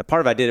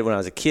 part of I did it when I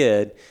was a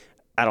kid.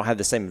 I don't have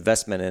the same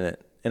investment in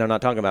it, and I'm not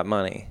talking about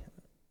money.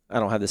 I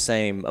don't have the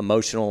same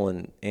emotional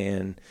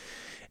and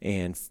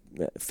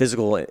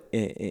physical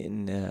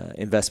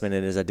investment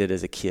in it as I did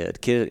as a kid.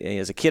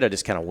 As a kid, I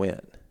just kind of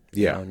went.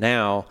 Yeah.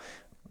 Now,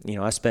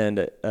 I spend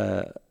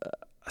a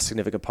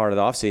significant part of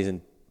the off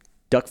season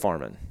duck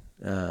farming.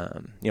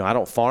 I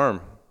don't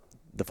farm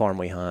the farm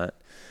we hunt,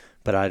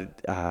 but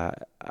I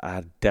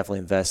definitely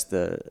invest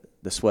the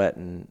sweat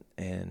and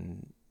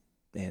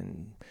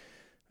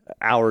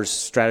hours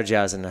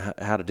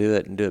strategizing how to do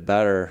it and do it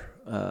better.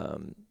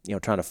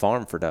 Trying to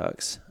farm for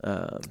ducks.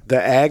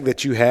 The ag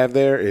that you have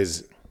there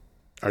is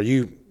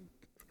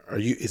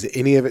it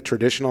any of it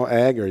traditional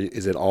ag, or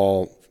is it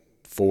all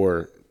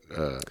for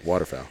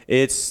waterfowl?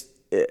 It's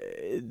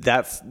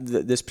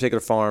this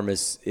particular farm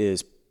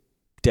is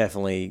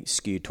definitely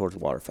skewed towards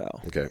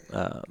waterfowl. Okay.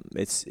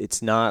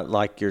 It's not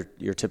like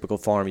your typical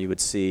farm you would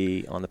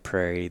see on the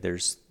prairie.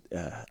 There's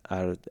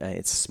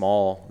it's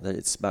small.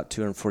 It's about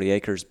 240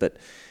 acres, but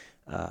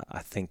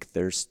I think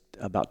there's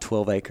about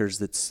 12 acres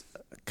that's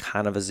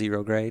kind of a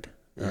zero grade.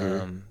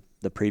 Mm-hmm.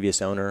 The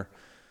previous owner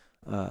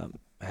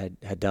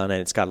had done it.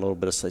 It's got a little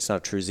bit of, it's not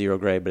a true zero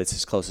grade, but it's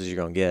as close as you're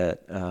going to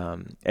get.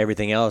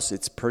 Everything else,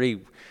 it's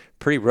pretty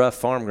rough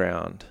farm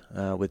ground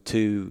with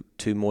two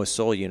moist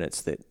soil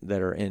units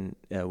that are in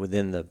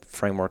within the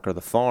framework of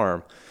the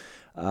farm.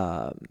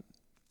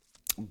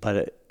 But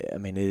it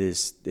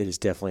is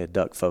definitely a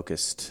duck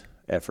focused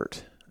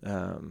effort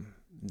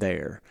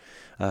there,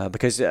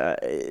 because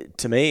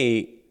to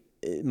me,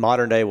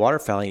 modern day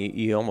waterfowling,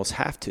 you almost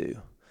have to.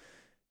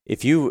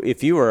 If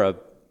you were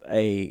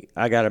I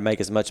got to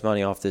make as much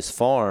money off this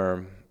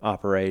farm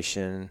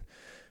operation,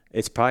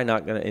 it's probably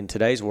not going to, in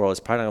today's world, it's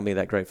probably not going to be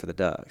that great for the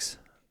ducks.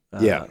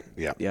 Yeah,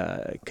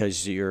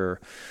 because you're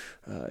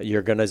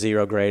going to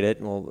zero grade it.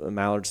 Well,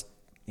 mallards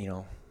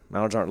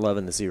aren't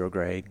loving the zero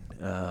grade.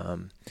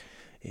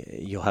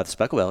 You'll have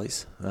speckle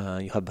bellies.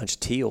 You'll have a bunch of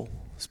teal,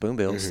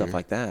 spoonbills, mm-hmm. stuff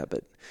like that.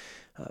 But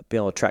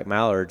being able to track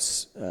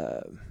mallards,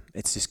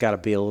 it's just got to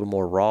be a little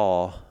more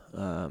raw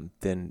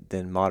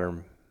than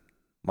modern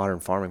modern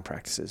farming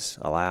practices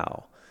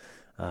allow.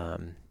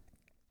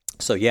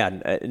 So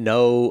yeah,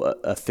 no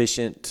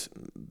efficient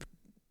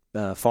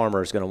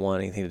farmer is going to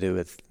want anything to do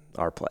with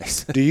our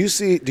place. Do you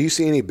see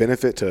any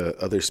benefit to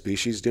other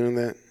species doing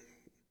that?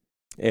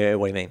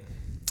 What do you mean?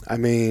 I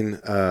mean,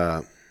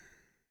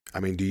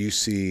 do you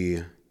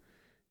see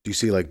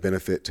like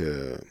benefit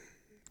to?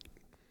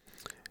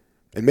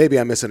 And maybe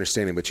I'm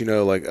misunderstanding, but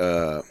like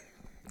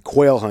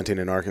quail hunting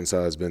in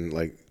Arkansas has been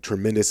like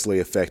tremendously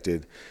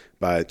affected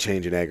by a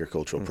change in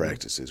agricultural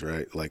practices,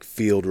 right? Like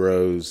field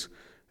rows,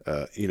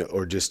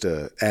 or just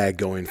ag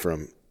going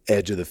from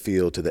edge of the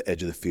field to the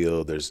edge of the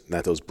field. There's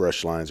not those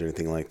brush lines or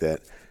anything like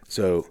that.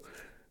 So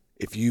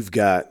if you've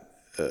got,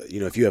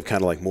 if you have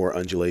kind of like more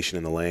undulation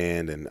in the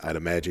land, and I'd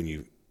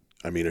imagine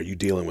are you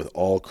dealing with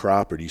all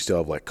crop, or do you still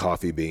have like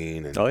coffee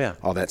bean and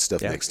all that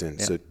stuff mixed in?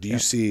 So do you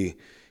see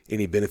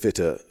any benefit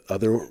to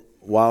other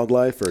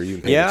wildlife, or are you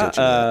paying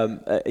attention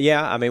to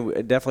that? I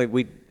mean,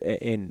 definitely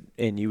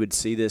and you would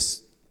see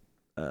this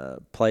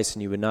place,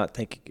 and you would not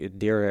think a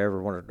deer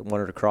ever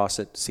wanted to cross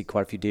it. See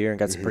quite a few deer, and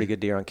got some pretty good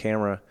deer on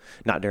camera.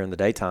 Not during the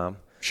daytime,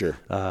 sure,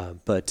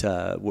 but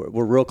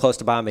we're real close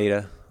to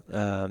Biomeda,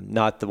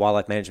 not the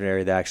wildlife management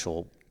area, the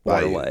actual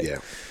waterway.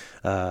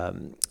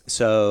 Of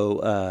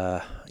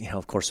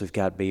course, we've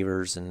got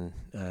beavers, and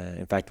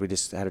in fact, we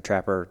just had a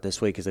trapper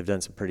this week because they've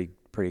done some pretty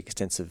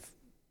extensive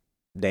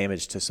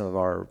damage to some of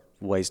our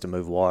ways to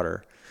move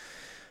water.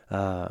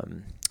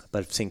 But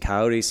I've seen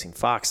coyotes, seen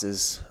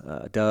foxes,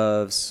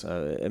 doves.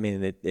 I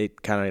mean,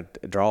 it kind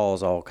of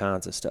draws all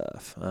kinds of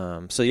stuff.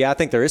 I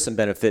think there is some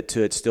benefit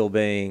to it still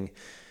being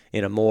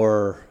in a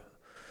more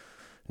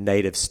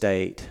native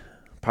state,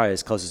 probably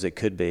as close as it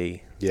could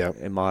be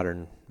in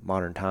modern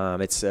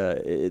time. It's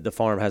the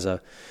farm has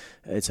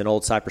it's an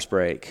old cypress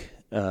break,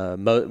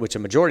 which a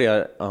majority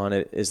on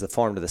it is the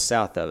farm to the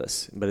south of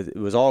us, but it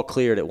was all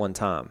cleared at one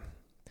time.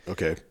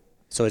 Okay.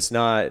 So it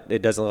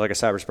doesn't look like a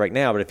cypress break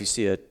now, but if you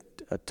see a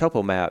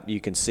topo map, you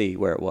can see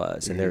where it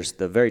was. And there's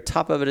the very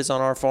top of it is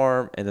on our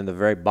farm, and then the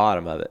very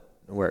bottom of it,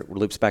 where it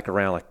loops back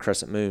around like a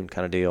crescent moon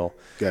kind of deal.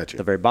 Gotcha.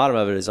 The very bottom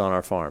of it is on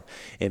our farm.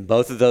 In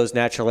both of those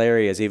natural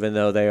areas, even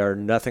though they are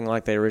nothing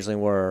like they originally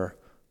were,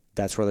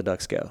 that's where the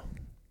ducks go.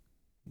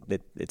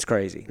 It's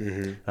crazy.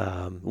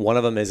 One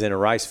of them is in a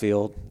rice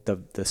field.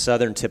 The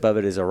southern tip of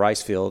it is a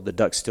rice field. The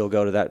ducks still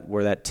go to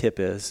where that tip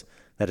is.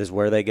 That is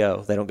where they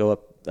go. They don't go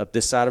up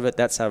this side of it,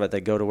 that side of it. They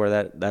go to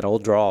where that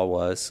old draw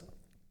was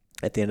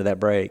at the end of that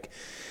break,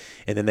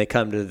 and then they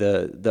come to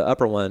the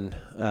upper one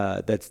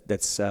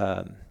that's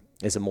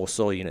is a more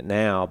soil unit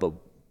now,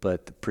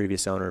 but the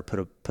previous owner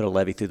put a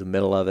levee through the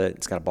middle of it.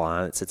 It's got a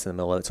blind that sits in the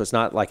middle of it, so it's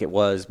not like it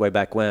was way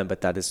back when,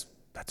 but that's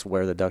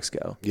where the ducks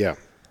go. Yeah,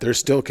 they're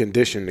still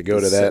conditioned to go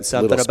to that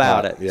something little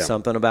about spot. it. Yeah.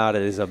 Something about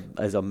it is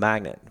a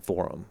magnet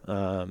for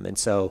them, and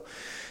so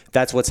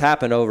that's what's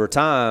happened over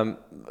time,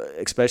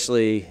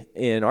 especially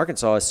in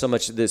Arkansas. Is so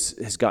much of this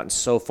has gotten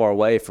so far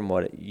away from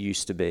what it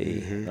used to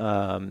be,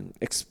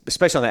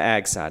 especially on the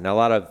ag side. Now, a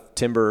lot of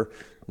timber,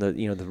 the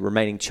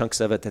remaining chunks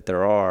of it that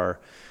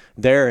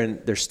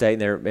they're staying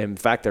there. In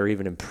fact, they're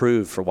even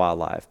improved for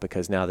wildlife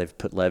because now they've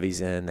put levees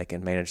in. They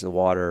can manage the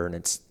water, and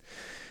it's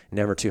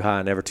never too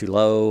high, never too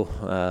low.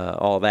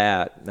 All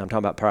that. I'm talking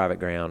about private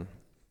ground.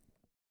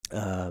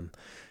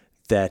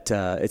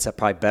 It's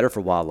probably better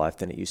for wildlife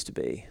than it used to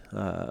be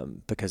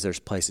because there's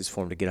places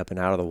for them to get up and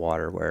out of the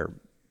water where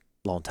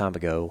a long time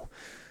ago,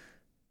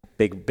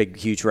 big,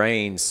 huge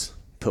rains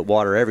put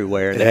water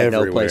everywhere and they had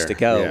no place to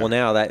go. Yeah. Well,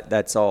 now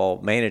that's all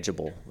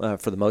manageable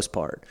for the most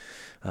part.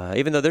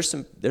 Even though there's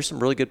some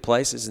really good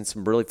places and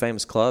some really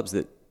famous clubs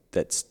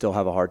that still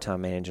have a hard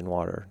time managing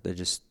water.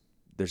 There's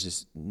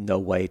just no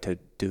way to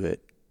do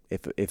it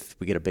if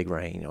we get a big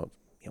rain,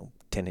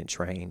 10-inch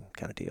rain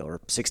kind of deal, or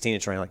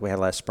 16-inch rain like we had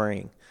last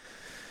spring.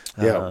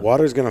 Yeah,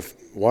 water's gonna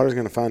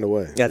find a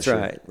way. That's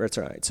right. Sure. That's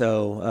right.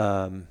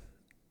 So,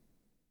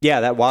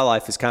 that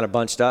wildlife is kind of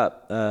bunched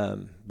up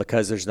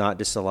because there's not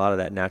just a lot of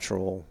that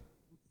natural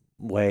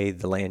way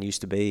the land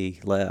used to be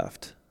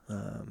left.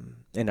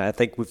 And I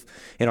think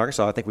in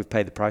Arkansas, we've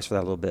paid the price for that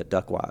a little bit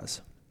duck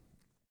wise.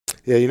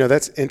 Yeah,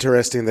 that's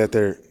interesting that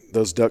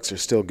those ducks are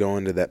still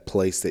going to that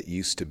place that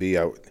used to be.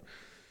 I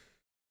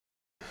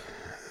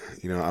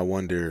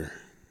wonder.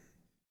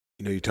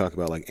 You talk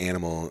about like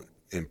animal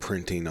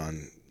imprinting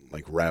on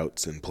like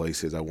routes and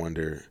places. I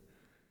wonder,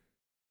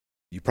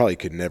 you probably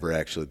could never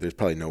there's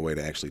probably no way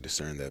to actually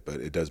discern that, but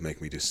it does make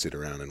me just sit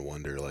around and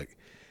wonder like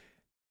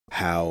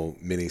how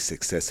many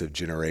successive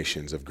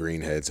generations of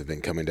greenheads have been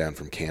coming down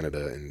from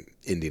Canada and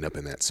ending up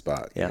in that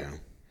spot. Yeah.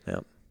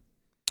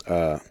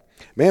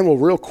 Man, well,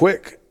 real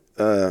quick,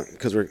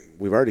 because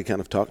we've already kind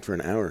of talked for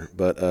an hour,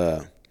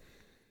 but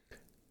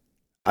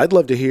I'd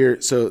love to hear.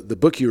 So the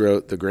book you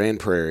wrote, The Grand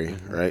Prairie,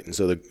 right? And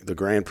so the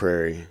Grand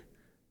Prairie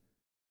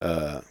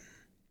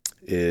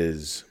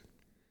is,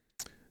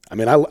 I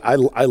mean,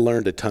 I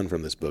learned a ton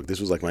from this book. This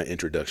was like my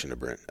introduction to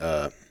Brent.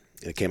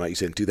 It came out, you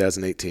said, in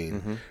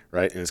 2018,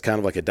 right? And it's kind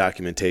of like a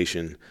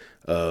documentation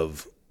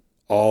of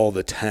all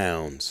the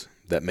towns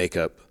that make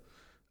up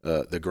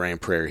the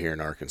Grand Prairie here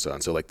in Arkansas.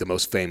 And so like the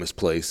most famous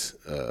place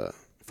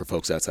for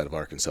folks outside of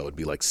Arkansas would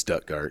be like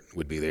Stuttgart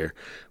would be there.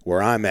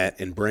 Where I'm at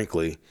in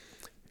Brinkley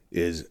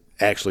is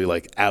actually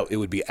like it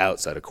would be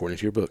outside according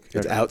to your book.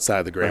 It's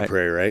outside the Grand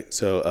Prairie, right?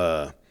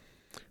 So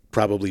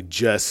probably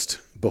just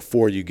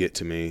before you get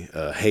to me,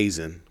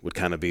 Hazen would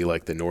kind of be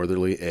like the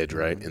northerly edge,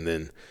 right? And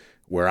then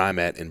where I'm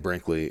at in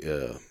Brinkley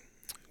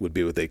would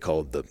be what they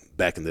called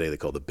back in the day, they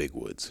called the Big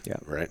Woods,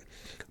 right?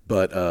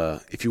 But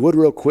if you would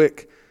real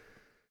quick,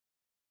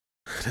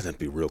 it doesn't have to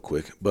be real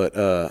quick, but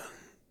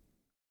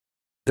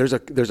there's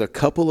a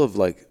couple of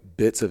like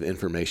bits of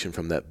information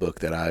from that book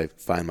that I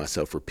find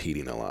myself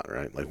repeating a lot,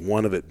 right? Like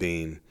one of it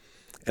being,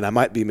 and I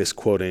might be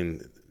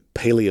misquoting,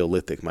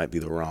 Paleolithic might be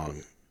the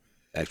wrong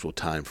actual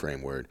time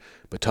frame word,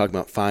 but talking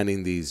about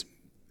finding these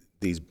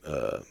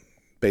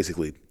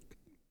basically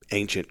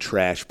ancient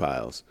trash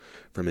piles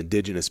from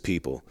indigenous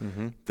people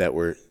that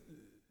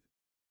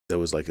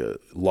was like a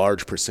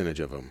large percentage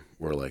of them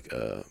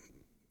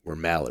were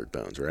mallard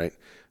bones, right?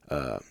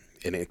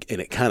 And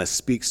it kind of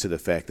speaks to the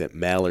fact that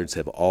mallards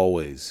have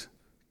always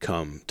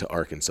come to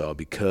Arkansas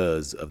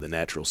because of the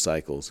natural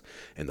cycles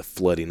and the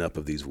flooding up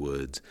of these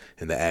woods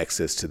and the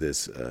access to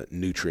this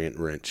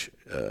nutrient-rich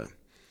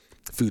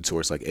food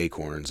source like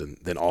acorns. And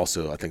then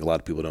also I think a lot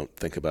of people don't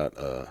think about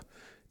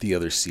the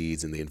other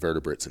seeds and the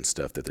invertebrates and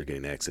stuff that they're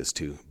getting access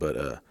to.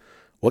 But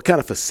what kind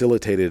of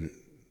facilitated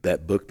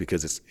that book?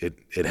 Because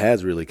it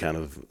has really kind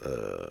of,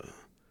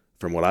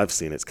 from what I've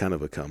seen, it's kind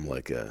of become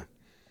like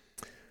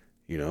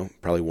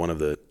probably one of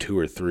the 2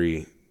 or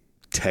 3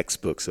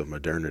 textbooks of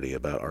modernity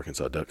about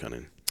Arkansas duck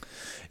hunting.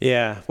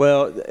 Yeah,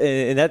 well,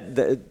 and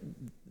that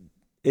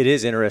it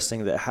is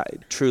interesting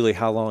that truly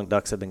how long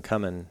ducks have been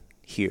coming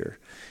here.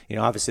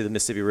 Obviously the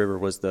Mississippi River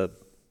was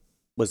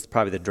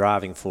probably the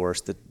driving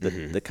force,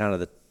 the kind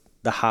of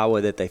the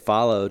highway that they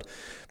followed,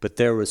 but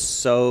there was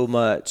so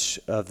much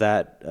of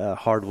that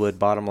hardwood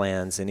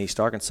bottomlands in East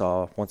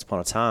Arkansas once upon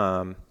a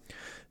time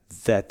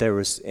that there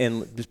was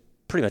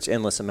pretty much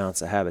endless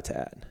amounts of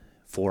habitat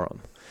for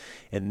them.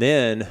 And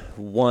then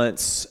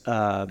once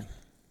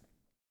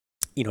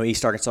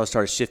East Arkansas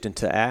started shifting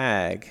to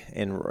ag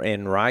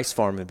and rice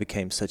farming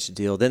became such a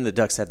deal, then the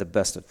ducks had the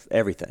best of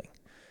everything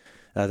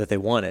that they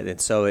wanted. And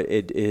so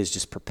it is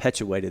just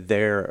perpetuated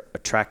their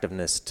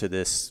attractiveness to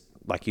this,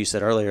 like you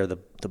said earlier, the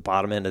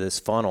bottom end of this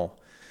funnel,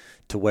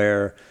 to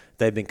where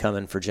they've been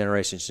coming for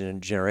generations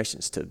and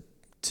generations to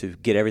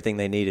get everything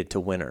they needed to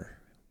winter.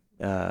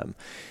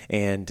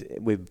 And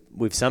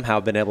we've somehow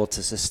been able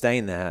to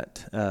sustain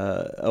that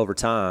over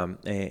time,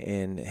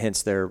 and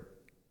hence their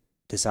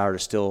desire to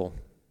still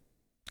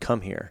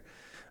come here.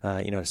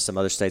 Some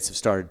other states have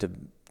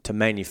started to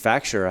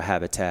manufacture a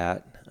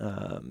habitat,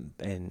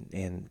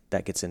 and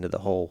that gets into the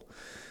whole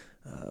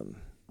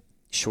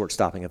short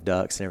stopping of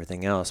ducks and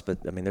everything else. But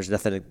I mean, there's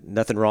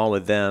nothing wrong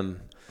with them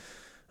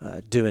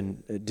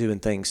doing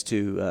things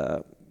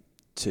to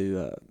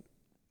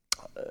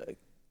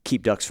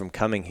keep ducks from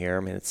coming here. I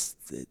mean,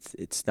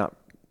 it's not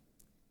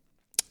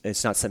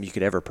something you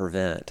could ever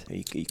prevent.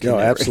 You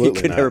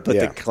could never put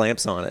the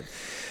clamps on it.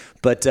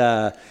 But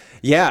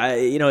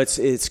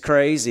it's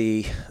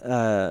crazy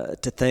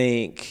to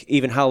think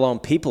even how long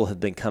people have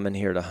been coming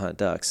here to hunt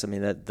ducks. I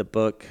mean, the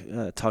book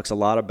talks a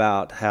lot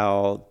about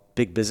how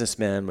big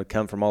businessmen would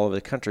come from all over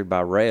the country by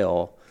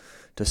rail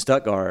to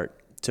Stuttgart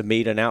to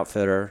meet an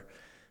outfitter,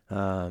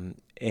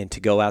 and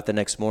to go out the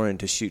next morning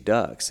to shoot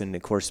ducks. And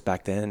of course,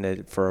 back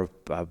then, for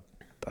a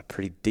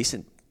pretty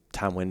decent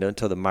time window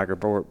until the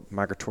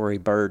Migratory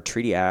Bird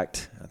Treaty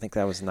Act, I think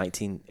that was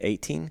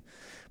 1918.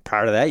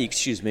 Prior to that, you could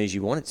shoot as many as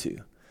you wanted to.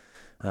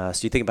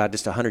 So you think about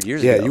just 100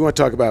 years ago. Yeah, you want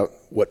to talk about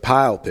what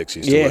pile picks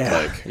used to look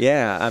like.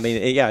 Yeah, I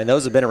mean, and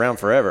those have been around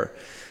forever.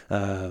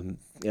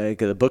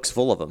 The book's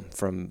full of them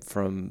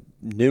from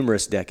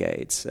numerous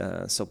decades.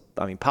 So,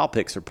 I mean, pile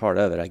picks are part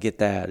of it. I get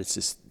that. It's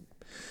just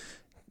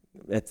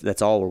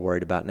that's all we're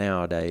worried about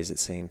nowadays, it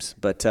seems.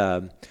 But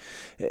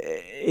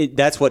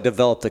that's what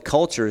developed the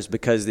culture, is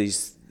because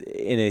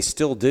and they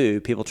still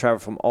do, people travel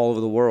from all over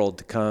the world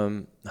to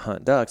come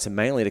hunt ducks, and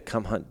mainly to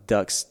come hunt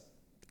ducks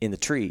in the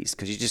trees,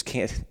 because you just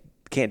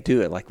can't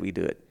do it like we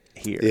do it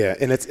here. Yeah,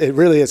 and it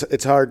really is.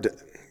 It's hard.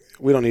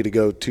 We don't need to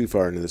go too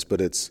far into this,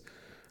 but it's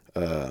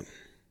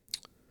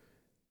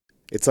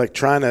like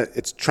trying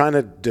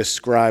to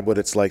describe what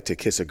it's like to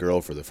kiss a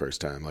girl for the first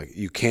time. Like,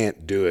 you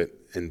can't do it,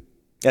 and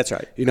that's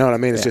right. You know what I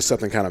mean? It's just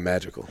something kind of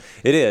magical.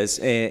 It is,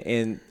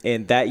 and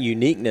that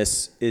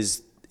uniqueness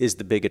is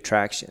the big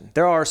attraction.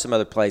 There are some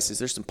other places.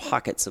 There's some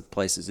pockets of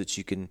places that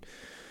you can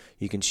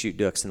shoot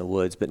ducks in the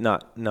woods, but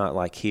not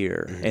like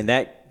here. Mm-hmm. And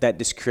that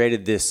just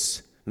created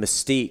this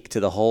mystique to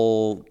the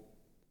whole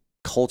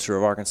culture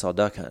of Arkansas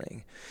duck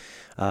hunting.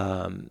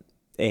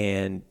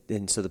 And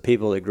so the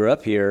people that grew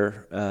up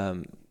here,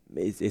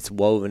 it's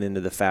woven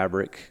into the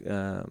fabric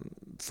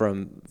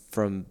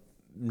from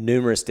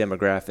numerous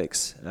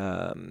demographics.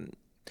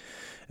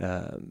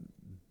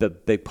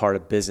 But big part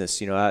of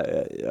business. I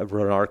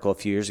wrote an article a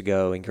few years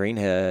ago in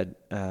Greenhead,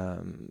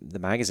 the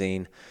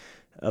magazine,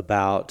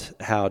 about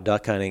how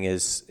duck hunting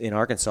is in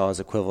Arkansas is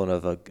equivalent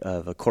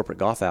of a corporate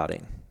golf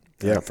outing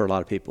for a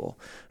lot of people.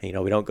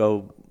 And, we don't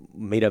go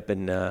meet up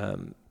and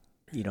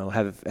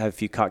have a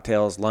few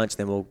cocktails, lunch,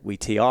 then we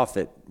tee off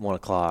at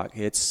 1:00.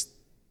 It's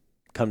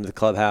come to the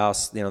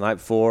clubhouse, the night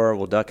before.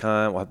 We'll duck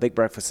hunt. We'll have big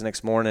breakfast the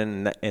next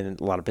morning,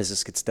 and a lot of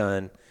business gets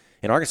done.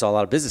 In Arkansas, a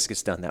lot of business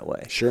gets done that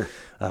way. Sure.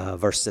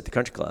 Versus at the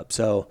country club.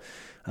 So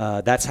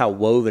that's how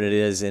woven it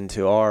is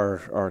into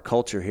our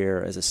culture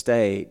here as a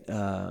state.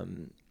 I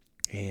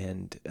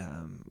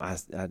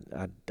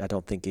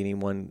don't think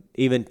anyone,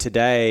 even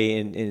today,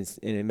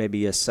 in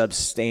maybe a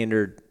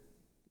substandard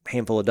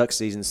handful of duck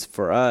seasons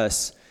for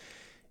us,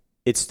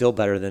 it's still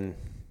better than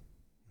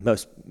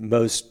most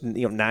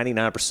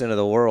 99% of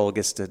the world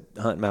gets to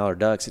hunt mallard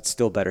ducks. It's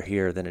still better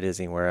here than it is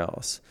anywhere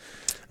else.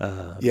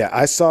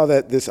 I saw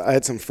that I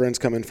had some friends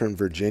come in from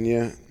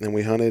Virginia and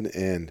we hunted,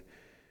 and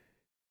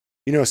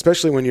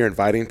especially when you're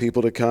inviting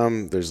people to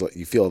come,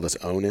 you feel this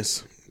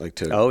onus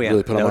to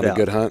really put them on a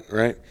good hunt,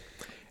 right?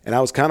 And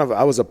I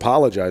was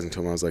apologizing to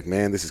him. I was like,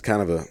 man, this is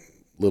kind of a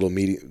little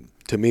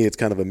to me it's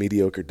kind of a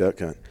mediocre duck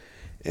hunt.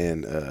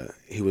 And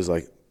he was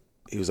like,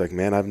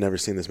 man, I've never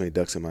seen this many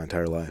ducks in my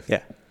entire life.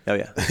 Yeah. Oh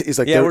yeah. He's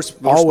like, we're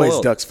always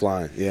spoiled. Ducks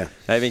flying. Yeah.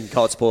 I mean,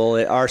 call it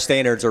spoiled. Our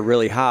standards are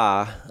really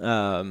high,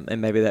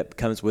 and maybe that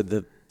comes with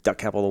the duck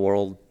capital of the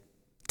world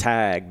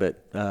tag,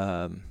 but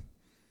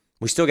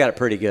we still got it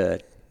pretty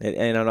good.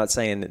 And I'm not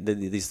saying that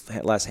these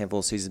last handful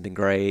of seasons have been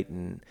great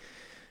and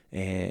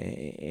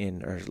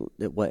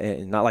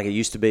not like it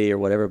used to be or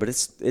whatever, but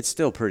it's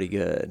still pretty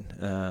good.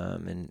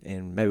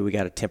 And maybe we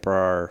got to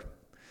temper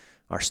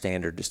our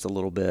standard just a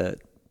little bit,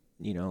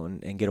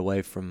 and get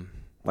away from,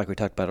 like we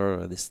talked about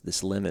earlier,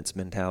 this limits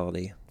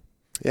mentality.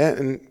 Yeah,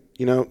 and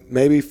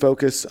maybe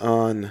focus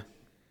on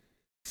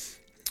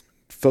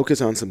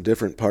some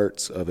different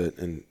parts of it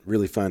and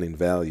really finding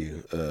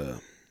value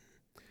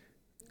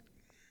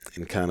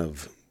in kind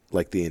of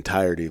like the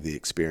entirety of the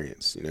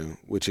experience,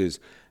 which is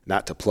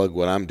not to plug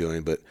what I'm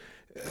doing, but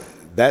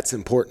that's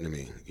important to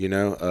me.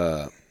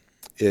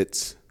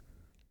 It's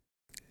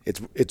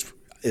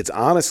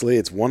honestly,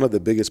 it's one of the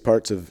biggest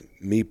parts of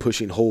me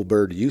pushing whole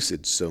bird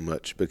usage so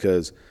much,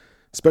 because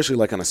especially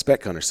like on a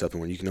spec hunt or something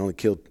when you can only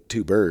kill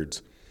 2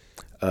 birds,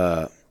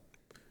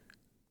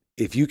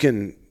 if you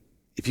can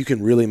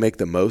really make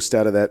the most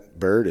out of that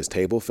bird as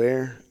table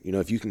fare,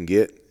 if you can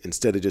get,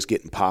 instead of just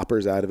getting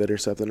poppers out of it or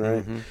something,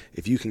 right? Mm-hmm.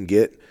 If you can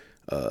get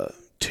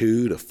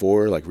 2 to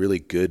 4 like really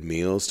good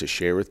meals to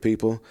share with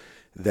people,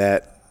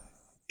 that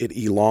it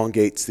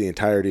elongates the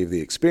entirety of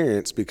the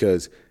experience,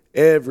 because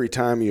every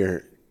time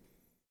you're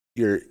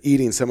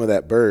eating some of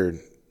that bird,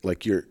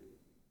 like you're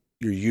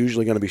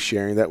usually going to be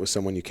sharing that with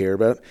someone you care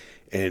about,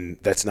 and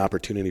that's an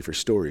opportunity for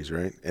stories,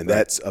 right? And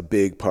that's a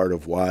big part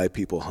of why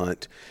people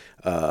hunt.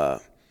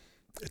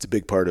 It's a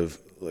big part of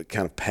like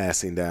kind of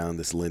passing down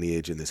this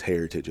lineage and this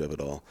heritage of it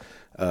all.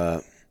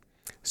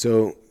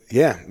 So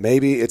yeah,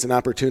 maybe it's an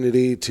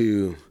opportunity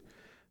to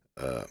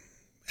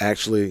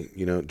actually,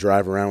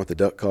 drive around with the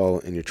duck call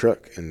in your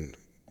truck and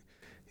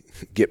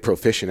get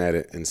proficient at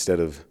it instead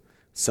of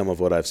some of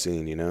what I've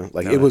seen,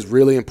 it was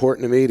really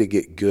important to me to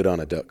get good on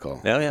a duck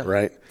call. Oh yeah.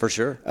 Right. For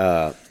sure.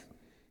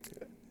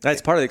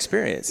 That's part of the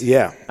experience.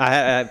 Yeah.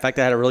 In fact,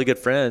 I had a really good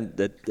friend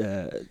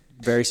that,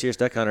 very serious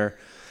duck hunter,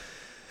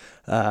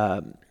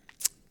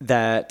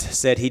 that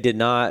said he did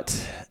not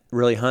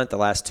really hunt the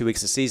last 2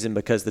 weeks of the season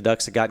because the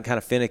ducks had gotten kind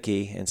of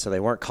finicky, and so they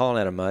weren't calling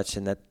at him much,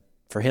 and that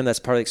for him that's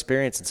part of the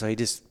experience. And so he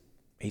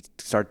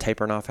started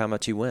tapering off how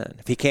much he went.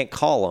 If he can't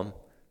call them,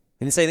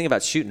 he didn't say anything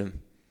about shooting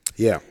them.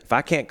 Yeah. If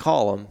I can't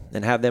call them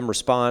and have them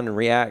respond and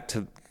react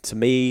to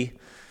me,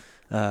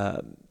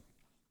 that's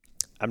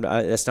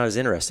not as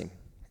interesting.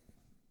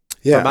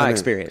 Yeah, from my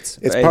experience.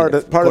 It's part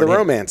of the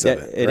romance of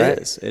it. It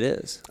is. It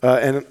is.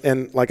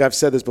 And like I've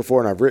said this before,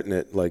 and I've written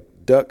it, like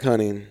duck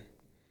hunting,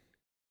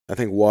 I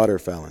think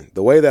waterfowling,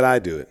 the way that I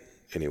do it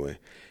anyway,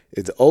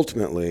 it's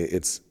ultimately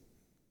it's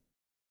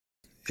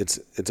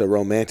a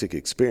romantic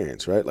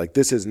experience, right? Like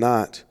this is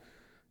not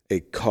a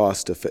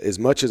cost of, as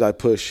much as I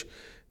push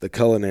the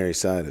culinary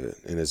side of it,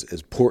 and as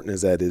important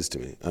as that is to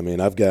me. I mean,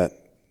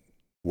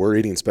 we're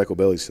eating speckled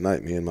bellies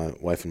tonight, me and my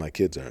wife and my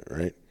kids are,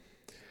 right?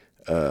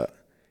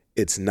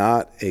 It's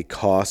not a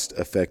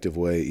cost-effective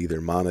way, either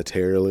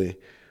monetarily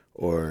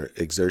or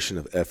exertion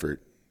of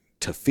effort,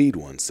 to feed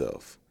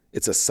oneself.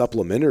 It's a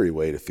supplementary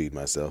way to feed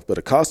myself, but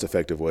a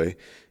cost-effective way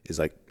is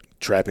like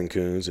trapping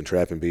coons and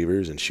trapping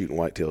beavers and shooting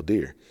white-tailed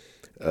deer.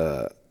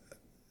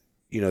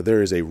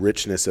 There is a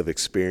richness of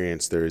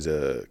experience. There is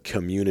a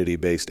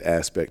community-based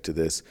aspect to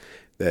this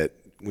that,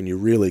 when you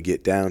really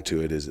get down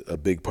to it, is a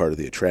big part of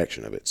the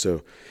attraction of it.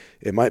 So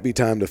it might be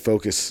time to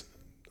focus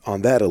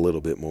on that a little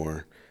bit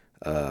more.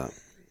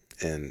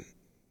 And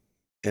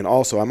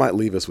also, I might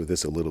leave us with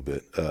this a little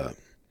bit.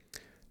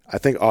 I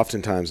think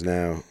oftentimes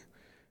now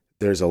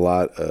there's a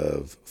lot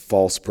of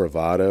false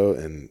bravado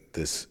and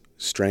this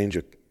strange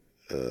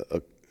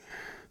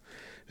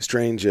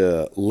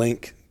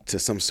link to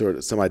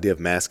some idea of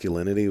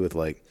masculinity with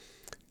like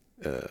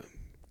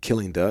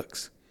killing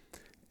ducks.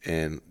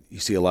 And you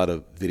see a lot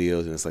of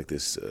videos, and it's like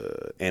this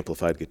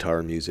amplified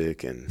guitar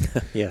music, and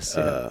yes,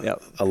 a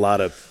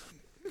lot of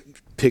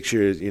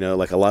pictures,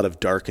 like a lot of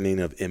darkening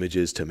of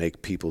images to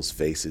make people's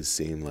faces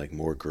seem like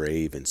more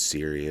grave and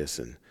serious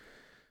and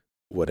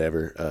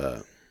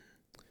whatever.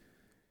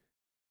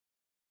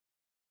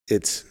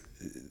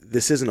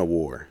 This isn't a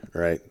war,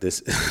 right?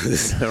 This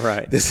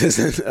right. This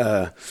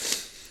isn't.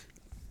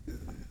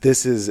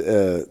 This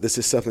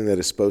is something that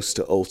is supposed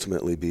to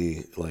ultimately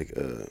be like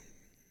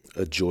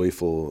a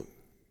joyful,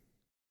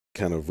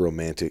 kind of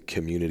romantic,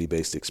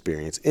 community-based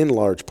experience in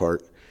large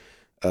part,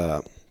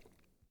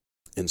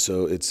 and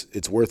so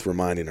it's worth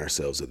reminding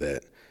ourselves of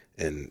that,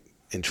 and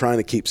trying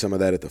to keep some of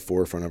that at the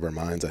forefront of our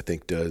minds. I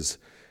think does,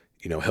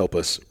 help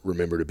us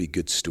remember to be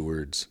good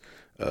stewards,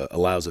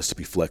 allows us to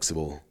be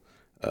flexible,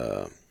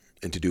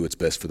 and to do what's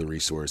best for the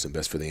resource and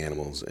best for the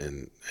animals,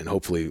 and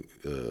hopefully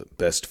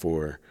best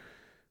for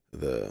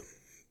the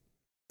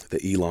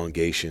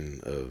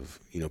elongation of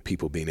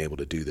people being able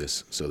to do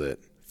this, so that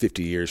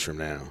 50 years from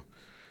now,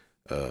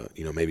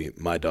 maybe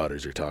my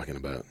daughters are talking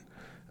about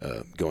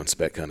going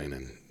speck hunting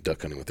and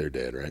duck hunting with their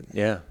dad, right?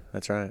 Yeah,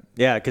 that's right.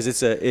 Yeah, because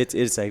it's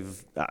a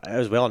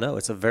as we all know,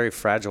 it's a very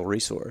fragile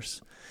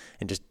resource,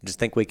 and just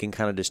think we can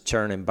kind of just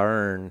churn and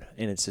burn,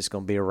 and it's just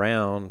going to be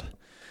around.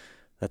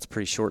 That's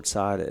pretty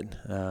short-sighted,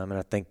 and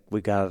I think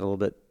we got a little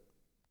bit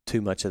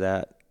too much of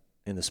that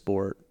in the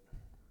sport.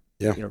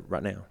 Yeah,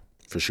 right now.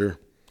 For sure.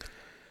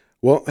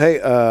 Well, hey,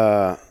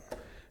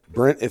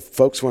 Brent, if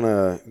folks want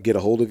to get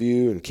a hold of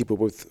you and keep up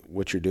with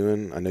what you're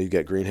doing, I know you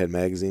got Greenhead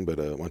Magazine, but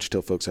why don't you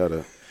tell folks how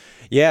to?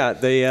 Yeah,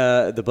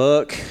 the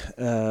book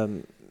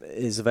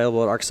is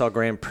available at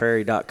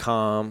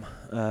arkansasgrandprairie.com.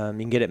 You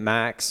can get it at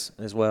Max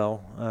as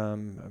well.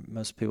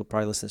 Most people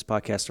probably listening to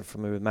this podcast are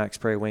familiar with Max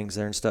Prairie Wings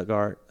there in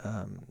Stuttgart.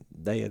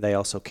 They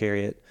also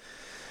carry it.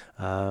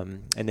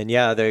 And then,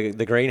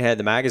 the Greenhead,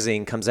 the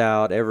magazine, comes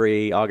out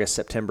every August,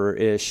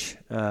 September-ish.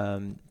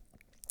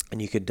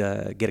 And you could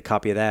get a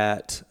copy of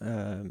that.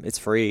 It's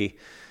free.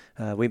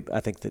 I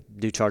think that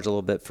do charge a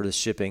little bit for the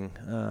shipping.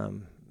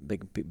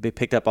 Be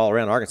picked up all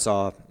around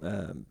Arkansas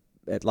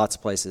at lots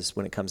of places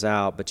when it comes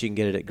out, but you can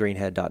get it at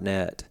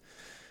greenhead.net.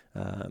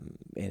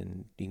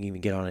 And you can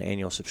even get on an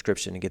annual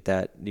subscription and get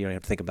that. You don't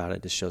have to think about it.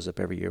 It just shows up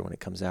every year when it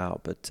comes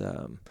out. But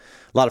a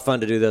lot of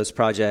fun to do those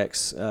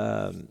projects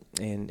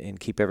and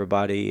keep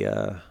everybody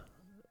up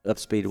to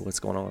speed with what's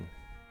going on.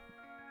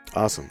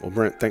 Awesome. Well,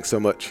 Brent, thanks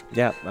so much.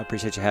 Yeah, I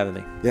appreciate you having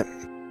me. Yep.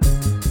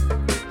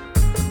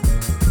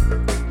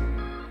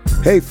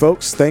 Hey,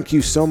 folks, thank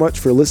you so much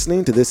for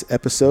listening to this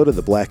episode of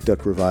the Black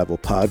Duck Revival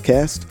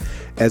podcast.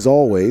 As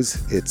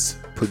always, it's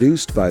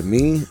produced by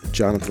me,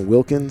 Jonathan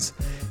Wilkins,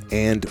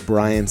 and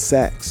Brian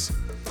Sachs.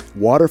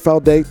 Waterfowl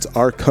dates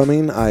are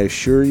coming, I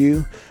assure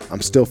you.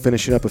 I'm still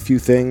finishing up a few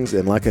things,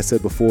 and like I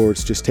said before,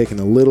 it's just taking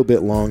a little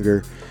bit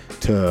longer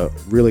to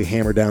really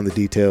hammer down the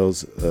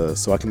details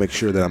so I can make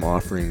sure that I'm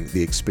offering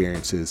the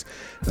experiences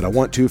that I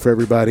want to for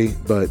everybody,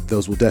 but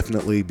those will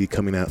definitely be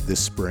coming out this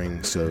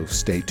spring, so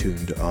stay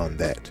tuned on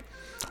that.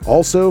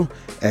 Also,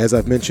 as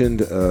I've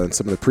mentioned in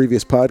some of the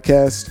previous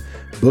podcasts,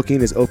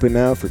 booking is open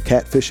now for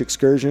catfish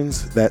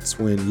excursions. That's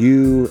when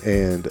you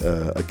and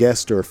a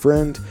guest or a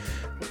friend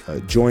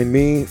join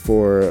me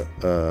for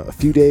a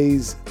few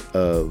days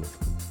of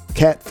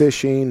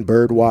catfishing,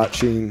 bird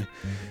watching,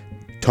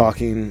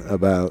 talking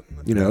about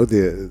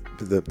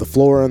the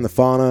flora and the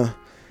fauna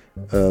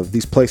of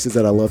these places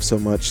that I love so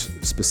much,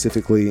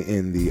 specifically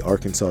in the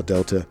Arkansas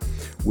Delta.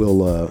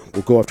 We'll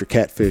go after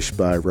catfish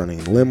by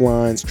running limb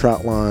lines,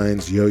 trout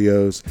lines,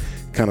 yo-yos,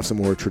 kind of some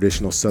more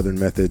traditional southern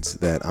methods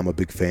that I'm a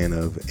big fan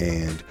of,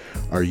 and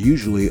are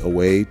usually a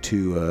way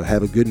to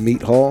have a good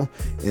meat haul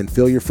and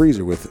fill your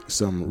freezer with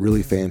some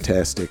really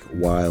fantastic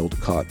wild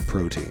caught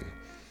protein.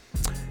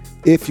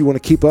 If you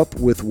want to keep up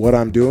with what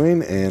I'm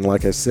doing, and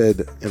like I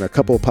said in a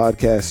couple of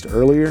podcasts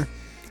earlier,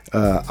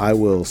 I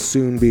will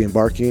soon be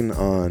embarking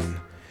on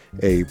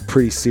a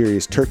pretty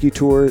serious turkey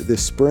tour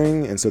this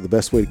spring, and so the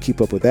best way to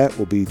keep up with that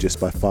will be just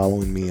by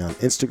following me on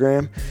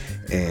Instagram,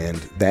 and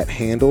that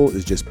handle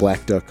is just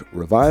Black Duck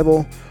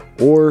Revival,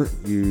 or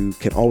you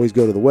can always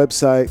go to the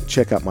website,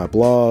 check out my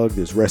blog,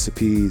 there's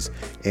recipes,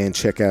 and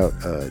check out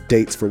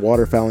dates for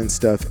waterfowling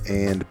stuff,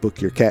 and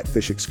book your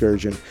catfish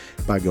excursion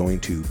by going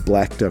to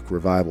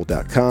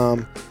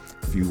blackduckrevival.com.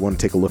 If you want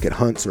to take a look at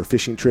hunts or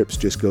fishing trips,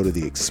 just go to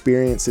the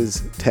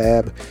Experiences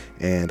tab,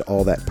 and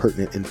all that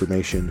pertinent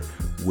information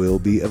will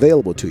be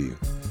available to you.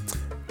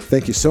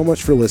 Thank you so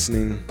much for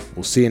listening.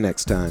 We'll see you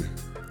next time.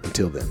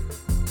 Until then.